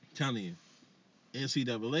telling you,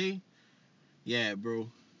 NCAA, yeah, bro,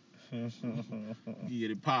 you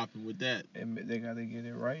get it popping with that. they gotta get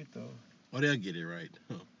it right though. Oh, they'll get it right.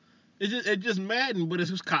 Huh. It's just Madden, but it's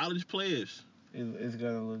just college players. It's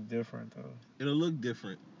gotta look different though. It'll look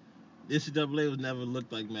different. NCAA was never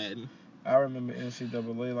looked like Madden. I remember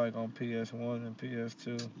NCAA like on PS1 and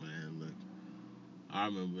PS2. Man, look, I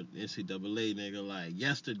remember NCAA nigga like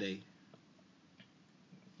yesterday.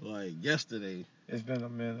 Like yesterday. It's been a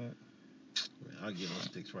minute. Man, I'll get on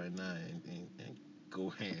sticks right now and go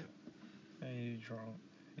ham. And you drunk.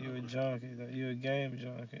 You a junkie. You a game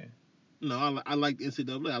junkie. No, I like the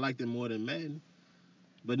NCAA. I liked it more than Madden.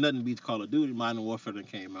 But nothing beats Call of Duty. Modern Warfare that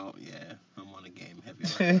came out. Yeah, I'm on a game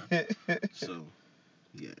heavy right now. So,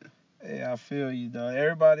 yeah. Hey, I feel you, dog.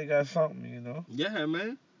 Everybody got something, you know. Yeah,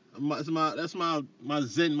 man. That's my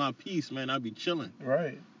zen, my peace, man. I be chilling.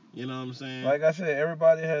 Right. You know what I'm saying? Like I said,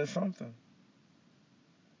 everybody has something.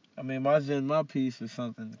 I mean, my zen, my peace is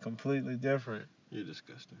something completely different. You're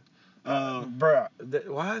disgusting. Bruh,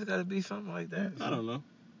 why it gotta be something like that? I don't know.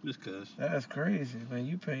 Just cause. That's crazy, man.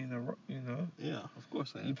 You painting you know. Yeah, of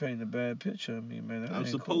course I am. You painting a bad picture of me, man. That I'm ain't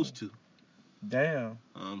supposed cool. to. Damn.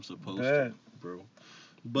 I'm supposed Bad. to, bro.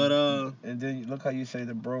 But And then look how you say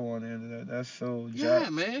the bro on the end of that. That's so. Yeah,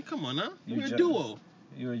 man. Come on now. We're a duo.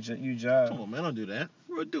 You jive. Come on, man. Don't do that.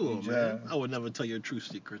 We're a duo, man. I would never tell your true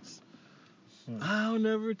secrets. I'll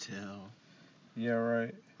never tell. Yeah,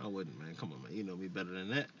 right. I wouldn't, man. Come on, man. You know me better than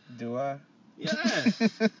that. Do I? Yes.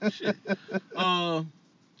 Shit.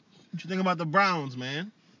 What you think about the Browns,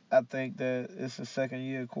 man? I think that it's a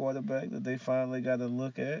second-year quarterback that they finally got to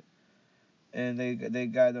look at, and they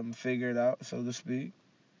got them figured out, so to speak.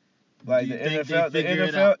 Like Do you the think NFL, they figure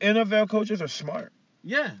it out? NFL coaches are smart.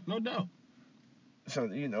 Yeah, no doubt. So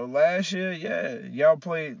you know, last year, yeah, y'all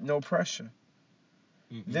played no pressure.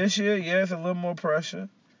 Mm-hmm. This year, yeah, it's a little more pressure,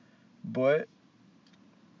 but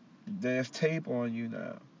there's tape on you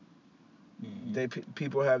now. Mm-hmm.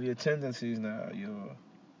 People have your tendencies now,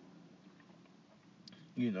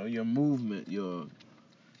 your movement,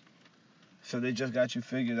 so they just got you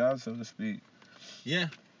figured out, so to speak. Yeah.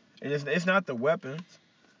 And it's not the weapons.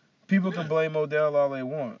 People can blame Odell all they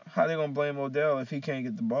want. How they gonna blame Odell if he can't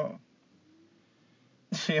get the ball?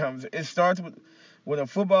 You know what I'm saying? It starts with when a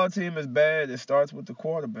football team is bad. It starts with the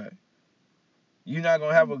quarterback. You're not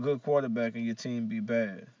gonna have a good quarterback and your team be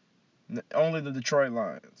bad. Only the Detroit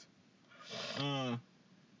Lions.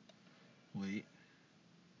 Wait.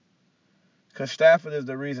 Because Stafford is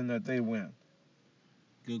the reason that they win.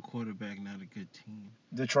 Good quarterback, not a good team.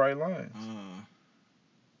 Detroit Lions.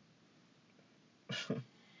 I'm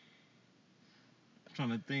trying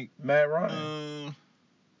to think. Matt Ryan.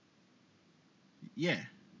 Yeah.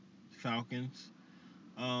 Falcons.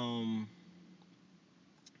 I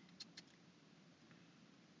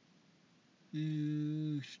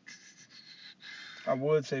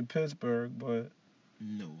would say Pittsburgh, but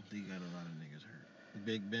no, they got a lot of niggas hurt.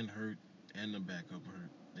 Big Ben hurt and the backup hurt.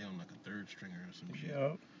 They on like a third stringer or some shit.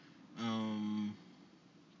 Yep.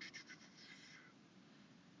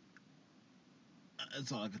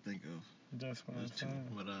 That's all I could think of. That's what I'm saying.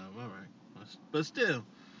 But all right. But still,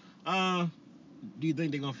 do you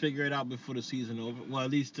think they're gonna figure it out before the season over? Well,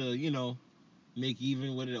 at least to make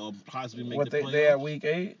even with it or possibly make the playoffs. They at week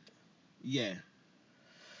 8? Yeah.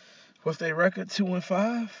 What's their record?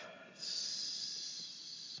 2-5?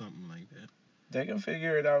 Something like that. They can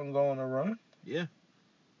figure it out and go on a run. Yeah,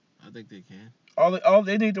 I think they can. All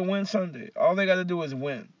they need to win Sunday. All they got to do is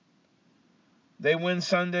win. They win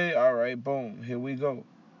Sunday, all right, boom, here we go.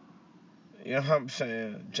 You know what I'm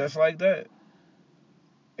saying? Just like that.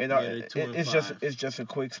 And it's just a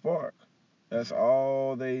quick spark. That's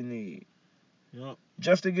all they need. Yep.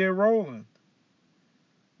 Just to get rolling.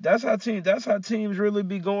 That's how teams really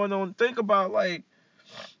be going on. Think about like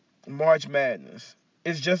March Madness.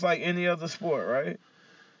 It's just like any other sport, right?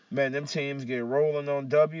 Man, them teams get rolling on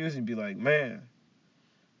W's and be like, man,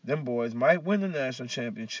 them boys might win the national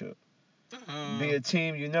championship. Be a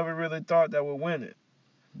team you never really thought that would win it.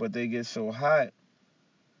 But they get so hot.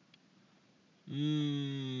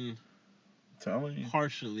 Telling you.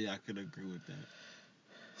 Partially, I could agree with that.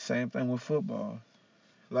 Same thing with football.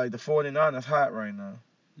 Like the 49ers hot right now.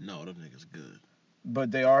 No, them niggas good.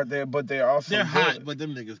 But they are there. But they are also They're good. hot, but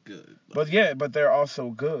them niggas good. But they're also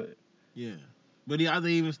good. Yeah. But I think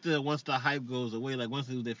even still, once the hype goes away, like once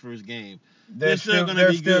they lose their first game, They're still gonna they're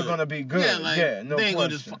be still good. gonna be good. Yeah, like no they ain't gonna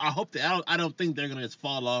question. just. I hope they. I don't think they're gonna just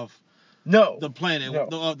fall off No. the planet. No.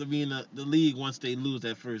 They'll have to be in the league once they lose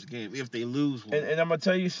that first game. If they lose one. And I'm gonna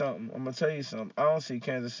tell you something. I don't see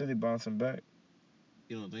Kansas City bouncing back.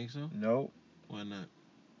 You don't think so? No. Why not?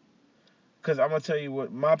 Because I'm gonna tell you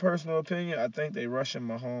what my personal opinion. I think they rushing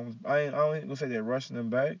Mahomes. I don't even gonna say they're rushing him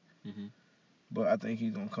back, but I think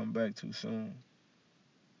he's gonna come back too soon.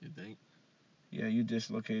 You think? Yeah, you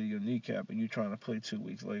dislocated your kneecap and you trying to play 2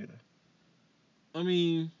 weeks later. I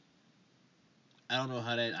mean, I don't know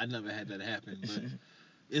how that. I never had that happen, but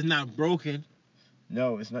it's not broken.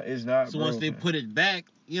 No, it's not. It's not. So broken. once they put it back,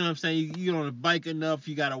 you know what I'm saying? You on a bike enough,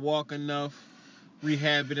 you gotta walk enough,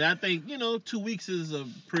 rehab it. And I think 2 weeks is a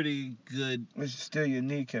pretty good. It's still your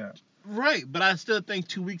kneecap. Right, but I still think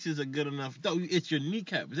 2 weeks is a good enough. Though it's your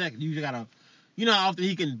kneecap, exactly. You gotta, how often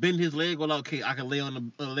he can bend his leg. Well, okay, I can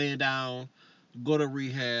laying down, go to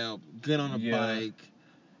rehab, get on a bike.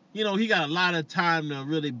 He got a lot of time to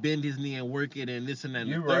really bend his knee and work it and this and that.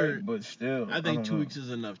 You're right, but still, I think 2 weeks is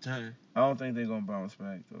enough time. I don't think they're gonna bounce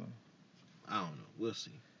back though. I don't know. We'll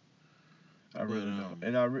see. I really don't.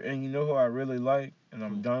 And you know who I really like, and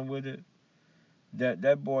I'm done with it.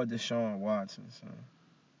 That boy Deshaun Watson, son.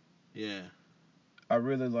 Yeah. I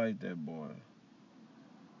really like that boy.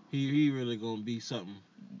 He really gonna be something.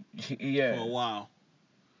 Yeah.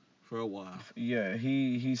 For a while. Yeah,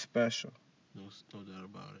 he's special. No doubt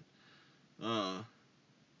about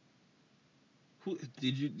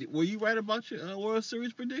it. Were you right about your World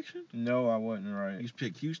Series prediction? No, I wasn't right. You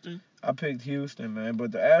picked Houston? I picked Houston, man.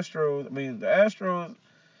 But the Astros,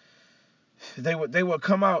 they would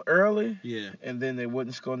come out early, and then they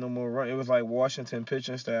wouldn't score no more runs. It was like Washington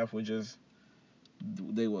pitching staff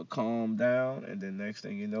they would calm down, and then next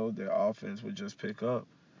thing you know, their offense would just pick up.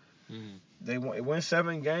 It went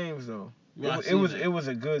 7 games though. Well, it was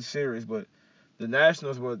a good series, but the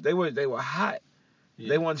Nationals were hot. Yeah.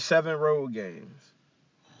 They won 7 road games.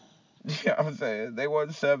 Yeah, I'm saying they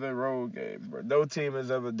won 7 road games, bro. No team has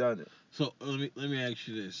ever done it. So let me ask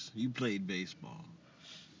you this: you played baseball.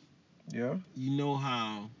 Yeah. You know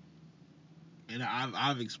how, and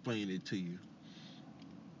I've explained it to you.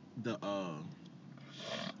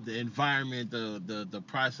 The environment, the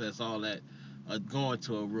process, all that, going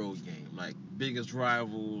to a road game, like biggest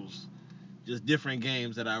rivals, just different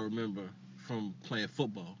games that I remember from playing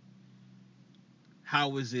football.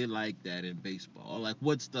 How is it like that in baseball? Or like,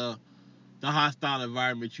 what's the hostile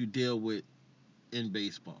environment you deal with in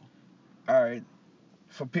baseball? All right,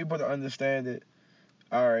 for people to understand it,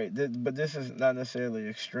 all right, but this is not necessarily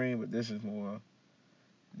extreme, but this is more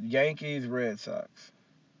Yankees, Red Sox.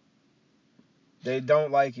 They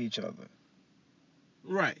don't like each other.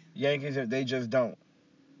 Right. Yankees, they just don't.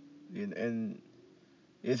 And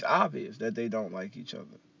it's obvious that they don't like each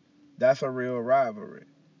other. That's a real rivalry.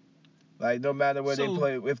 Like, no matter where they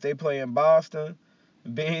play, if they play in Boston,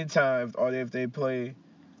 Bean Times, or if they play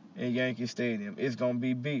in Yankee Stadium, it's going to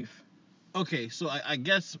be beef. Okay, so I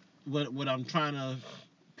guess what I'm trying to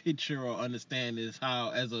picture or understand is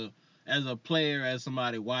how, as a player, as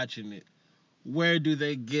somebody watching it, where do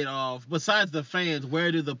they get off? Besides the fans,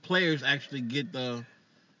 where do the players actually get the,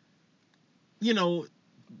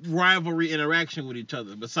 rivalry interaction with each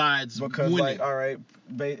other? Besides because winning? Like, all right,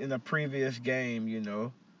 in a previous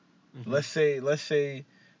game, let's say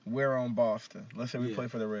we're on Boston. Let's say we play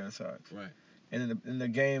for the Red Sox. Right. And in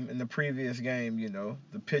the previous game,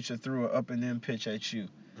 the pitcher threw an up and in pitch at you,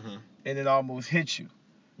 and it almost hit you.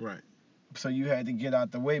 Right. So you had to get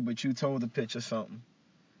out the way, but you told the pitcher something.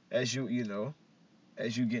 As you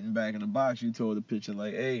getting back in the box, you told the pitcher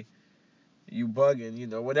like, "Hey, you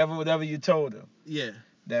bugging," whatever you told him. Yeah.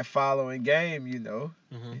 That following game,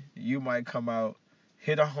 you might come out,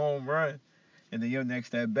 hit a home run, and then your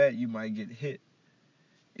next at bat you might get hit.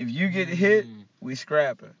 If you get hit, we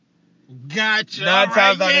scrapping. Gotcha. 9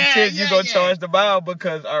 times out of 10, you gonna charge the ball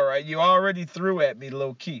because you already threw at me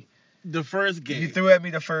low key. The first game. You threw at me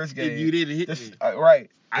the first game. If you didn't hit me.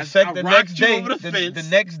 Right. The next day. The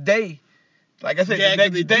next day. Like I said, the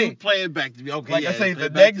next day. Play it back to me. Okay. Like I say, the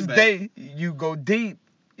next day you go deep.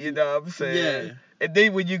 You know what I'm saying? Yeah. And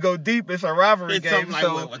then when you go deep, it's a rivalry game. Like,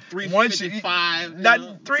 so what 355?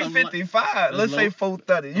 Not 355. Let's say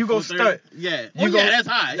 430. You go stunt. Yeah. That's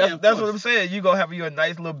high. That's what I'm saying. You gonna have you a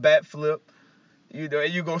nice little bat flip.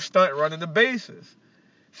 And you go stunt running the bases.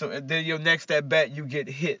 So and then your next at bat you get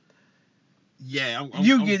hit. Yeah,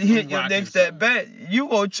 you get hit your next at bat, you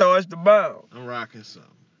gonna charge the ball. I'm rocking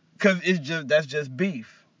something. Cause that's just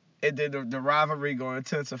beef. and then the rivalry gonna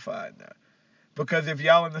intensify now. Because if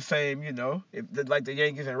y'all in the same, like the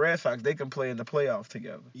Yankees and Red Sox, they can play in the playoffs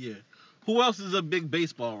together. Yeah. Who else is a big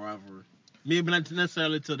baseball rivalry? Maybe not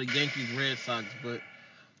necessarily to the Yankees, Red Sox, but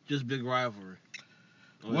just big rivalry.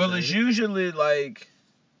 Well, it's usually like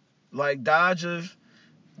Dodgers.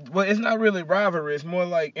 Well, it's not really rivalry. It's more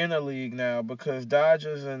like interleague now because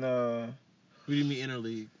Dodgers and What do you mean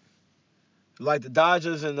interleague? like the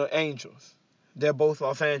Dodgers and the Angels, they're both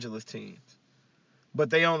Los Angeles teams, but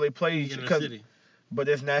they only play In the city. But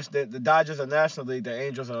it's the Dodgers are National League, the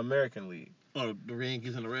Angels are American League. Oh, the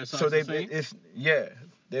Yankees and the Red Sox. So the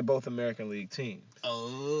they're both American League teams.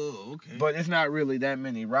 Oh, okay. But it's not really that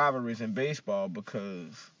many rivalries in baseball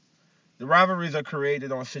because the rivalries are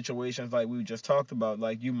created on situations like we just talked about,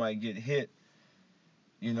 like you might get hit.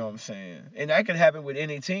 You know what I'm saying? And that could happen with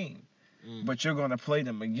any team. But you're going to play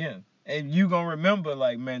them again. And you're going to remember,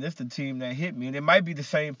 like, man, this the team that hit me. And it might be the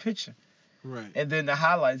same pitcher. Right. And then the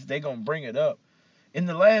highlights, they're going to bring it up. In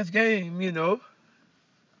the last game, Dell,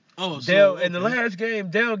 in the last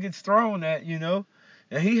game, Dell gets thrown at, and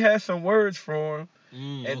he has some words for him.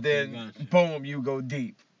 And then, boom, you go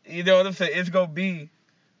deep. You know what I'm saying? It's going to be.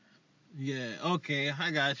 Yeah, okay.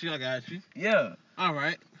 I got you. Yeah. All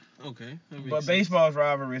right. Okay. But baseball's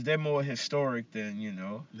rivalries, they're more historic than,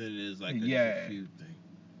 Than it is like a feud thing.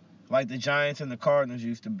 Like the Giants and the Cardinals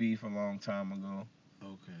used to beef a long time ago.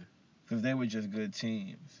 Okay. Because they were just good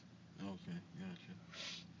teams. Okay, gotcha.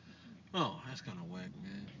 Oh, that's kind of whack,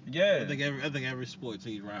 man. Yeah. I think every sport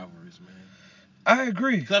needs rivalries, man. I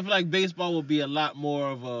agree. Because I feel like baseball would be a lot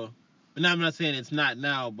more of a. And I'm not saying it's not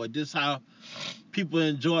now, but just how people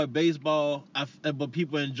enjoy baseball, but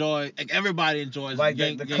people enjoy, like everybody enjoys. Like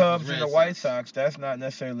the Cubs and the White Sox, that's not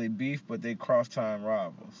necessarily beef, but they cross-time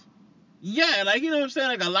rivals. Yeah, like, you know what I'm saying?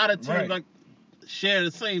 Like a lot of teams like share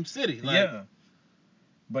the same city. Like, yeah.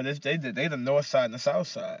 But they the North Side and the South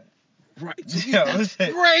Side. Right. That's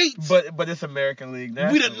great. But it's American League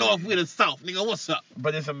National We the North, League. we the South, nigga. What's up?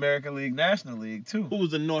 But it's American League National League too.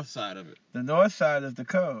 Who's the North side of it? The North side is the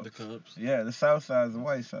Cubs. The Cubs. Yeah, the South side is the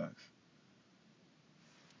White Sox.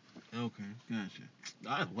 Okay, gotcha.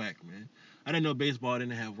 That's whack, man. I didn't know baseball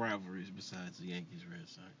didn't have rivalries besides the Yankees, Red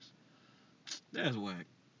Sox. That's whack.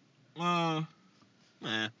 Nah.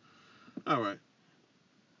 All right.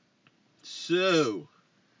 So.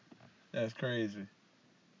 That's crazy.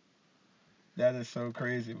 That is so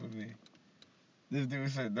crazy with me. This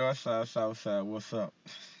dude said North Side, South Side, what's up?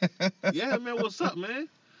 Yeah, man, what's up, man?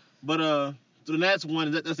 But so the Nats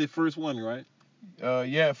won. That's their first one, right?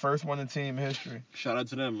 Yeah, first one in team history. Shout out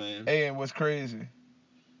to them, man. Hey, and what's crazy?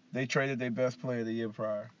 They traded their best player the year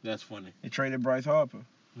prior. That's funny. They traded Bryce Harper.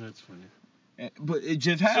 That's funny. But it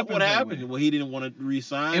just happened. So what happened? Well, he didn't want to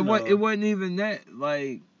re-sign. It wasn't even that.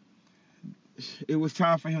 Like, it was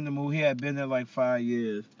time for him to move. He had been there like 5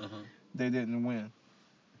 years. They didn't win.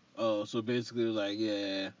 Oh, so basically it was like,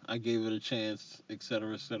 yeah, I gave it a chance, et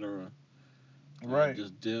cetera, et cetera. Right.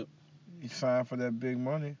 Just dip. He signed for that big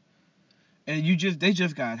money. And they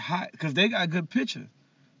just got hot because they got good pitchers.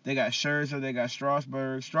 They got Scherzer, they got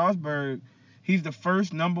Strasburg. Strasburg, he's the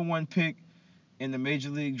first number 1 pick in the Major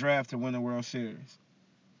League Draft to win a World Series.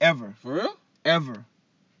 Ever. For real? Ever.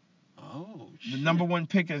 Oh, shit. The number 1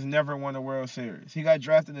 pick has never won a World Series. He got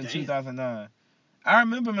drafted in 2009. I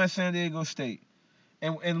remember him at San Diego State.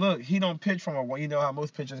 And look, he don't pitch from you know how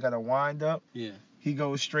most pitchers got to wind up? Yeah. He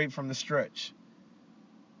goes straight from the stretch.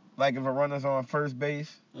 Like if a runner's on first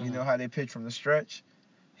base, you know how they pitch from the stretch?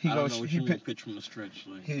 He pitch from the stretch.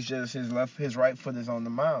 Like. He's just his right foot is on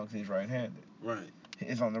the mound. He's right-handed. Right.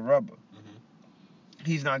 It's on the rubber.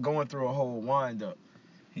 He's not going through a whole wind-up.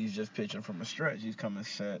 He's just pitching from a stretch. He's coming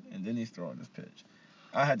set, and then he's throwing his pitch.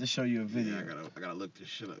 I had to show you a video. Yeah, I gotta look this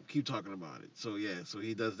shit up. Keep talking about it. So yeah, so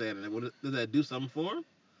he does that, and does that do something for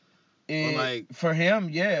him? For him,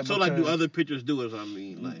 yeah. So like, do other pitchers do it? I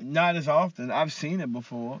mean, like not as often. I've seen it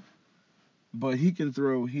before, but he can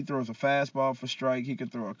throw. He throws a fastball for strike. He can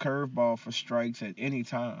throw a curveball for strikes at any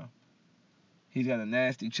time. He's got a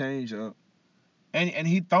nasty changeup, and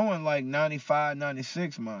he throwing like 95,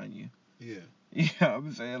 96, mind you. Yeah. Yeah,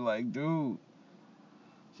 I'm saying like, dude.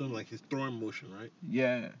 So like his throwing motion, right?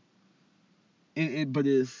 Yeah. But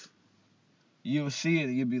you'll see it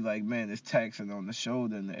and you'll be like, man, it's taxing on the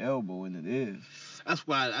shoulder and the elbow, and it is. That's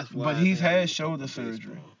why. But he's had shoulder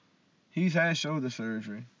surgery. He's had shoulder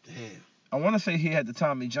surgery. Damn. I want to say he had the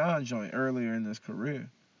Tommy John joint earlier in his career.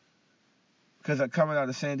 Because coming out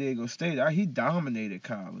of San Diego State, he dominated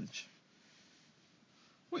college.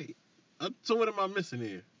 Wait. So what am I missing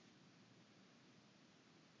here?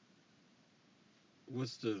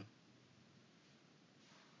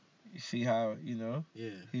 You see how,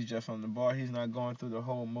 Yeah. he's just on the bar. He's not going through the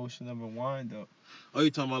whole motion of a wind up. Oh,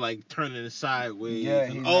 you talking about like turning it sideways? Yeah,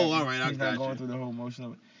 All right, I he's got not you. going through the whole motion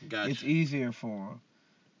of it. Gotcha. It's easier for him.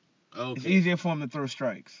 Okay. It's easier for him to throw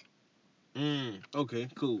strikes. Okay.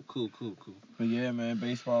 Cool. But yeah, man,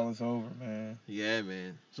 baseball is over, man. Yeah,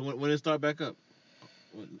 man. So when it start back up?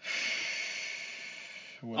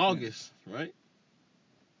 What August, right?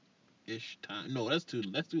 Ish time. No, that's too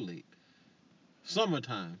late.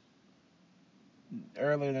 Summertime.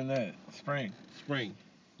 Earlier than that, spring. Spring.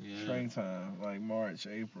 Yeah. Springtime, like March,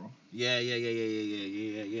 April. Yeah.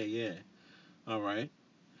 All right.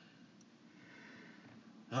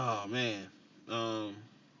 Oh man.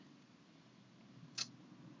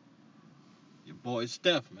 Your boy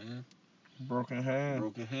Steph, man. Broken hand.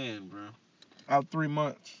 Broken hand, bro. Out 3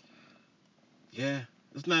 months. Yeah.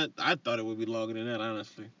 It's not. I thought it would be longer than that,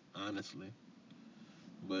 honestly.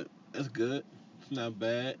 But that's good. It's not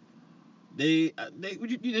bad. Didn't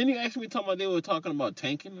you ask me talking about they were talking about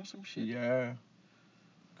tanking or some shit? Yeah.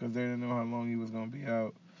 Because they didn't know how long he was going to be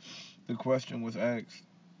out. The question was asked.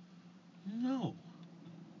 No.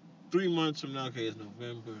 3 months from now, okay, it's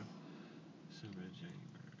November, December, January.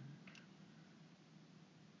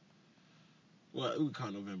 Well, we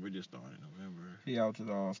call November, just started November. He out to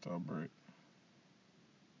the All-Star break.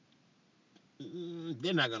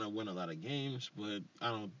 They're not going to win a lot of games, but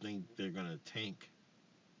I don't think they're going to tank.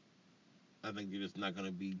 I think they're just not going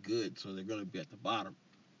to be good, so they're going to be at the bottom.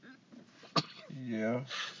 Yeah.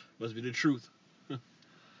 Must be the truth.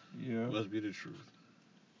 Yeah. Must be the truth.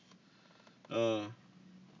 What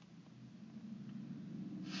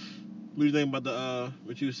do you think about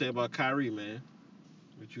what you say about Kyrie, man?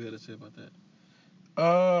 What you had to say about that?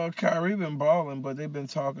 Kyrie been balling, but they've been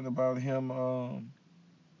talking about him,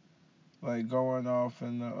 like going off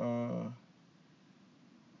in the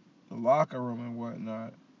locker room and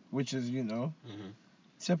whatnot, which is,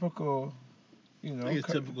 typical, I think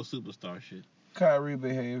it's typical superstar shit. Kyrie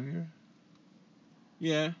behavior.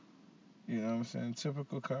 Yeah. You know what I'm saying?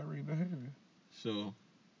 Typical Kyrie behavior. So.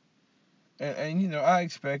 And I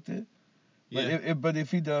expect it. Yeah. But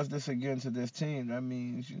if he does this again to this team, that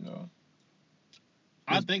means,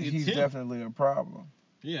 I think it's he's him. definitely a problem.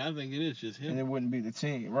 Yeah, I think it is just him. And it wouldn't be the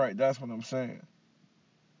team. Right, that's what I'm saying.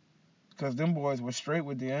 Because them boys were straight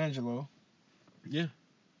with D'Angelo. Yeah.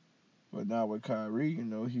 But now with Kyrie,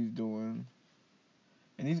 he's doing...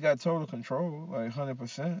 And he's got total control, like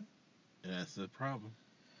 100%. That's the problem.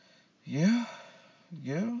 Yeah.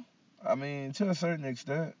 I mean, to a certain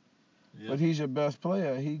extent. Yeah. But he's your best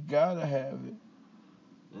player. He gotta have it.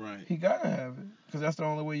 Right. He gotta have it. Because that's the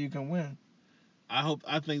only way you can win.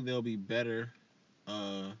 I think they'll be better.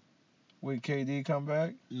 With KD come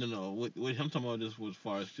back? No. What I'm talking about just as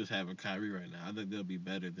far as just having Kyrie right now. I think they'll be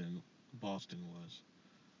better than Boston was.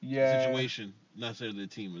 Yeah. The situation, not necessarily the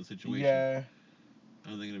team, but the situation. Yeah. I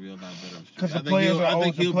think it'll be a lot better. Because the players are older. I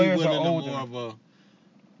think he'll be willing to more of a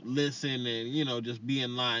listen and just be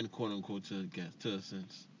in line, quote unquote, to a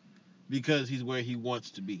sense, because he's where he wants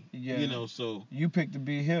to be. Yeah. So you picked to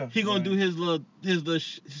be here. He gonna do his little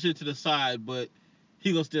shit to the side, but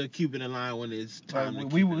he gonna still keep it in line when it's time to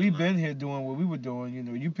keep it in line. We been here doing what we were doing.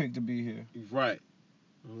 You picked to be here. Right.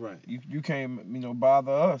 You came,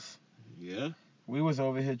 bother us. Yeah. We was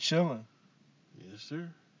over here chilling. Yes, sir.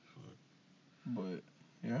 But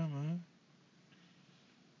yeah, man.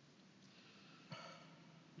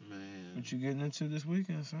 Man. What you getting into this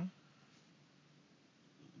weekend, son?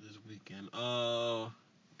 This weekend,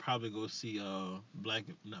 probably go see not Black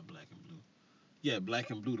and Blue. Yeah,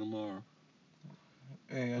 Black and Blue tomorrow.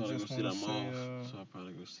 Hey, I just want to say, so I'll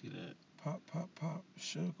probably go see that. Pop,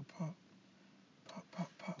 sugar pop.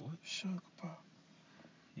 Pop, what? Sugar pop.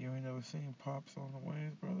 You ain't never seen Pops on the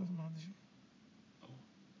Wayans Brothers, man, did you?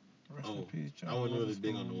 Rest in peace, John. I wasn't really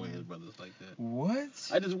big on the Wayans Brothers like that. What?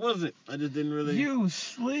 I just wasn't. I just didn't really. You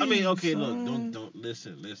sleep. I mean, okay, son. look, don't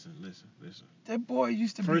listen. That boy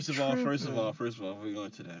used to First be of all, we're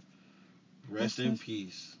going to that. Rest in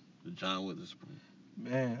peace to John Witherspoon.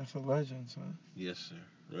 Man, that's a legend, son. Yes,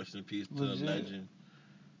 sir. Rest in peace to a legend.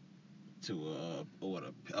 To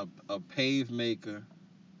a pave maker.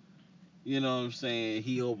 You know what I'm saying?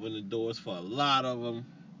 He opened the doors for a lot of them.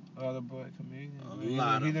 A lot of black comedians.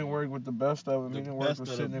 He didn't work with the best of them. He didn't work with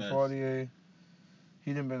Sidney Poitier.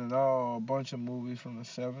 He didn't been in a bunch of movies from the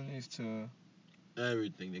 70s to...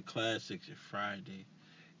 Everything. The classics, your Friday,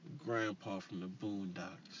 Grandpa from the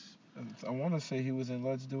Boondocks. I want to say he was in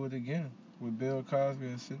Let's Do It Again with Bill Cosby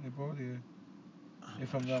and Sidney Poitier,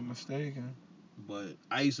 if I'm not mistaken. But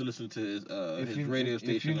I used to listen to his radio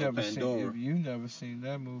station on Pandora. If you never seen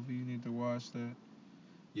that movie, you need to watch that.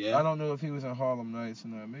 Yeah. I don't know if he was in Harlem Nights or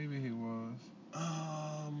not. Maybe he was.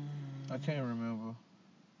 I can't remember.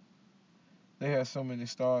 They had so many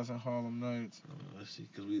stars in Harlem Nights. Let's see,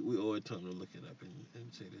 because we always told him to look it up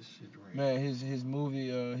and say this shit right. Man, his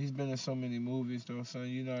movie, he's been in so many movies though, son.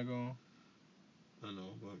 You're not gonna. I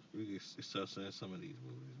know, but we can start saying some of these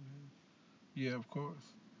movies, man. Yeah, of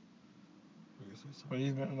course. We can say some. But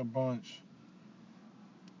he's been in a bunch.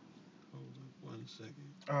 Hold up 1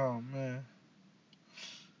 second. Oh man.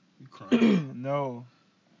 You crying? No.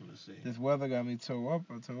 Let's see. This weather got me tore up.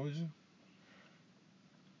 I told you.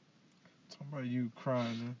 Talking about you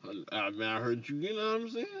crying. Man, I heard you. You know what I'm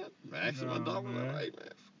saying? Actually, my dog was alright,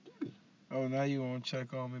 man. Oh, now you won't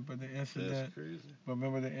check on me, but the incident. That's crazy. But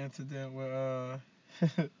remember the incident with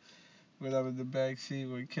when I was in the back seat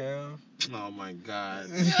with Kev? Oh my God.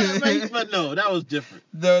 Yeah, man, but no, that was different.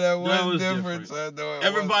 No, that was different. So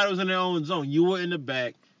Everybody was in their own zone. You were in the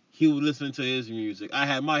back. He was listening to his music. I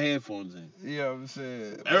had my headphones in. Yeah, I'm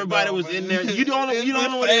saying. Everybody was in there. You don't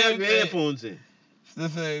know what they have your headphones in. It's the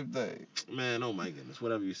same thing. Man, oh my goodness,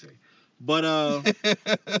 whatever you say. But I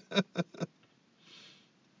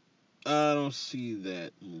don't see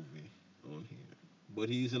that movie on here. But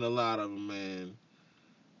he's in a lot of them, man.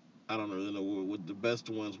 I don't really know what the best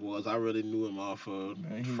ones was. I really knew him off of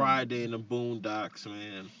Friday in the Boondocks,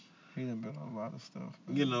 man. He done been on a lot of stuff,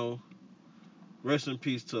 man. You know, rest in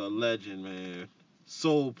peace to a legend, man.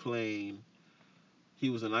 Soul Plane. He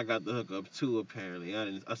was in I Got the Hookup too, apparently.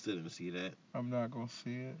 I still didn't see that. I'm not gonna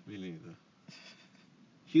see it. Me neither.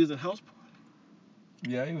 He was in House Party.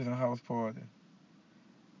 Yeah, he was in House Party.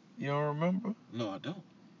 You don't remember? No, I don't.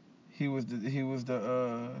 He was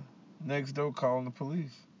the next door calling the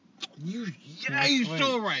police. You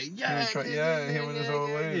sure right. Yeah, him and his old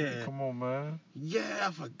lady. Yeah. Come on, man. Yeah,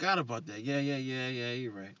 I forgot about that. Yeah,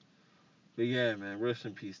 you're right. But yeah, man, rest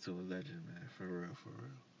in peace to a legend, man. For real.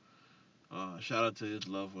 Shout out to his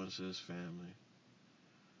loved ones, to his family.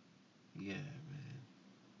 Yeah, man.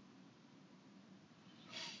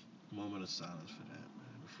 Moment of silence for that,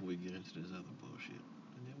 man, before we get into this other bullshit.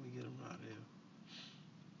 And then we get him out of here.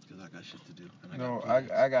 Because I got shit to do.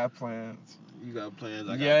 And I got plans. You got plans,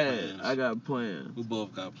 I got plans. I got plans. We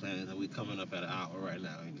both got plans, and we coming up at an hour right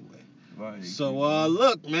now anyway. Like, so,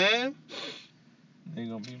 look, man. They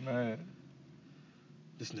gonna be mad.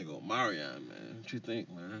 This nigga Omarion, man. What you think,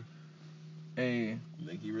 man? Hey. You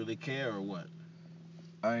think he really care or what?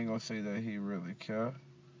 I ain't gonna say that he really care.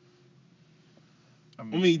 I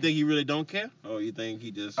mean, you think he really don't care? Or you think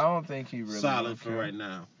he just I don't think he really silent for care. right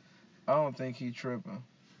now? I don't think he tripping.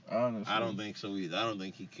 Honestly. I don't think so either. I don't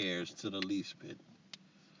think he cares to the least bit.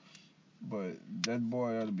 But that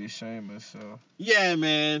boy ought to be ashamed of himself. Yeah,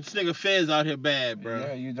 man. This nigga Fizz out here bad, bro.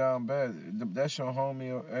 Yeah, you down bad. That's your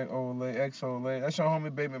homie, ex-old lady. That's your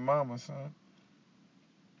homie baby mama, son.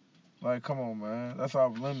 Like, come on, man. That's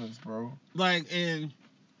off limits, bro. Like, and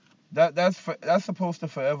that's supposed to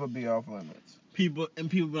forever be off limits. People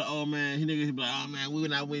be like, oh man, niggas be like, oh man, we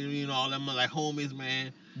not with all them like homies,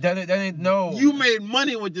 man. That ain't no. You made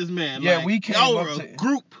money with this man. Yeah, like, we came y'all up were to a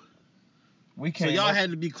group. We came. So y'all up, had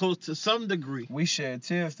to be close to some degree. We shed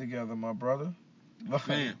tears together, my brother.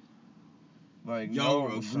 Fam. Like y'all were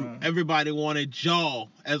a group. Son. Everybody wanted y'all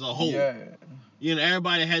as a whole. Yeah. You know,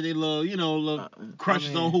 everybody had their little,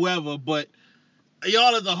 crushes on whoever, but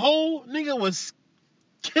y'all as a whole, nigga was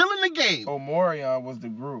killing the game. Omarion was the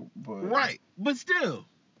group, but right. But still,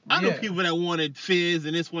 I know people that wanted Fizz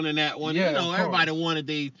and this one and that one. Yeah, everybody wanted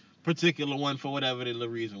their particular one for whatever the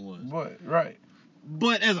reason was. But right.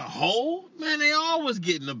 But as a whole, man, they all was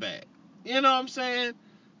getting the bag. You know what I'm saying?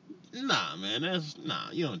 Nah, man,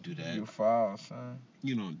 you don't do that. You foul, son.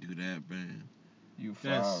 You don't do that, man. You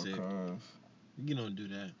foul, cuz. You don't do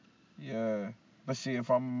that. Yeah. But see, if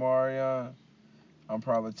I'm Omarion, I'm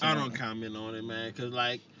probably telling I don't comment on it, man, because,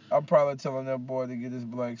 like... I'm probably telling that boy to get his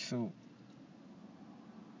black suit.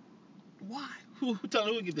 Why? Who tell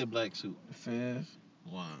him who get that black suit? Fizz.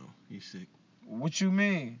 Wow, you sick. What you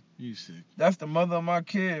mean? You sick. That's the mother of my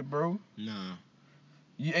kid, bro. Nah.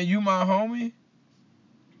 And you my homie?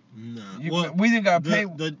 Nah. We didn't got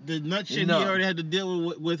paid. The nut shit he already had to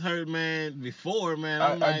deal with her, man, before, man.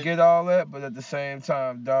 I get all that, but at the same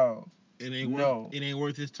time, dog. It ain't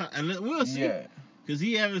worth his time. And we'll see. Yeah. Because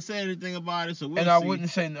he haven't said anything about it, so we'll see. And I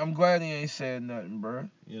wouldn't say... I'm glad he ain't said nothing, bro.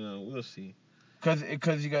 We'll see.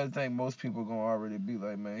 Because you got to think most people going to already be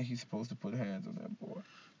like, man, he's supposed to put hands on that boy.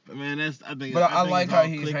 But, man, I like how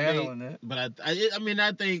he's handling it. But I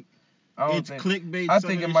think it's clickbait. I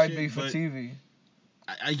think it might be for TV.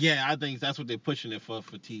 I think that's what they're pushing it for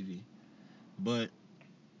TV. But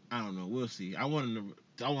I don't know. We'll see. I want him to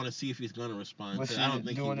I want to see if he's gonna respond But to it. see, I don't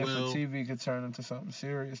think he doing it for will. TV could turn into something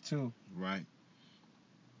serious too. Right.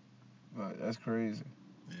 But that's crazy.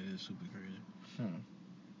 It is super crazy. Hmm.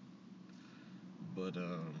 But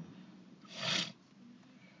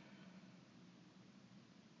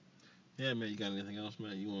yeah, man. You got anything else,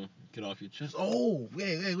 man? You want to get off your chest? Oh,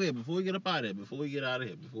 wait. Before we get up out of here. Before we get out of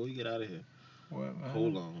here. What, man?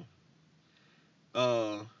 Hold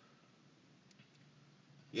on.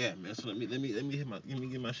 Yeah, man. So let me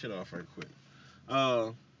get my shit off right quick.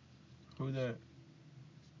 Who that?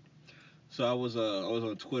 So I was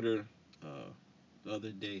on Twitter the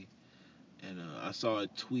other day, and I saw a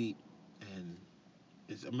tweet, and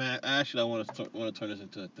man, actually I want to turn this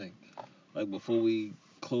into a thing. Like before we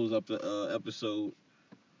close up the episode,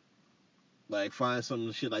 like find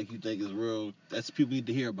some shit like you think is real that's people need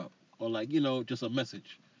to hear about, or like just a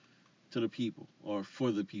message to the people or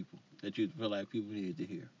for the people that you feel like people needed to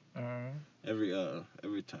hear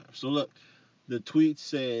every time. So look, the tweet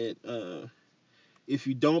said, if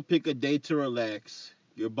you don't pick a day to relax,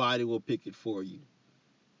 your body will pick it for you,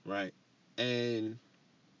 right? And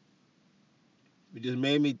it just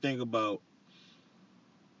made me think about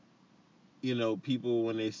people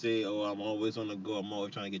when they say, "Oh, I'm always on the go. I'm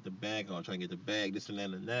always trying to get the bag. I'm trying to get the bag. This and that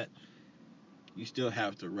and that." You still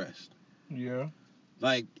have to rest. Yeah.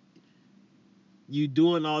 Like you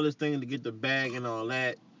doing all this thing to get the bag and all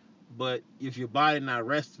that, but if your body not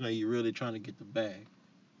resting, are you really trying to get the bag?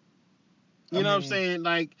 You know what I'm saying?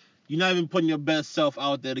 Like you're not even putting your best self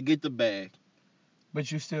out there to get the bag.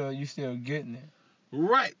 But you still getting it.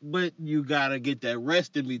 Right, but you gotta get that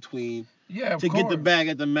rest in between. Yeah, of to course. get the bag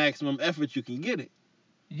at the maximum effort you can get it.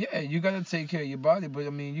 Yeah, you gotta take care of your body, but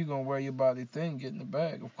you're gonna wear your body thin, getting the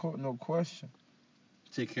bag, of course, no question.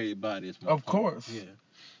 Take care of your body is my Of point. course. Yeah.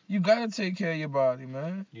 You gotta take care of your body,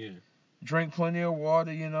 man. Yeah. Drink plenty of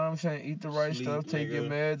water, you know what I'm saying? Eat the right Sleep, stuff, take your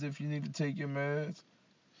nigga. meds if you need to take your meds.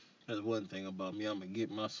 That's one thing about me. I'm gonna get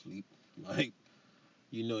my sleep. Like,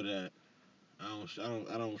 you know that.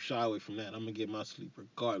 I don't shy away from that. I'm gonna get my sleep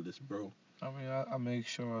regardless, bro. I make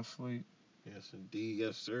sure I sleep. Yes, indeed,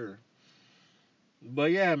 yes, sir.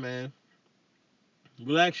 But yeah, man.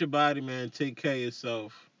 Relax your body, man. Take care of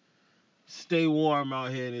yourself. Stay warm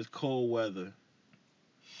out here in this cold weather.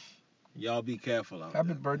 Y'all be careful out there.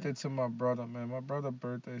 Happy birthday man. to my brother, man. My brother's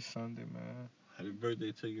birthday Sunday, man. Happy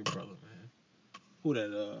birthday to your brother, man. Who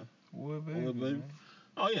that? Wood baby, Wood baby? man.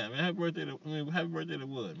 Oh yeah, man. Happy birthday to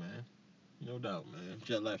Wood, man. No doubt, man.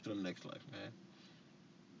 Jet life to the next life, man.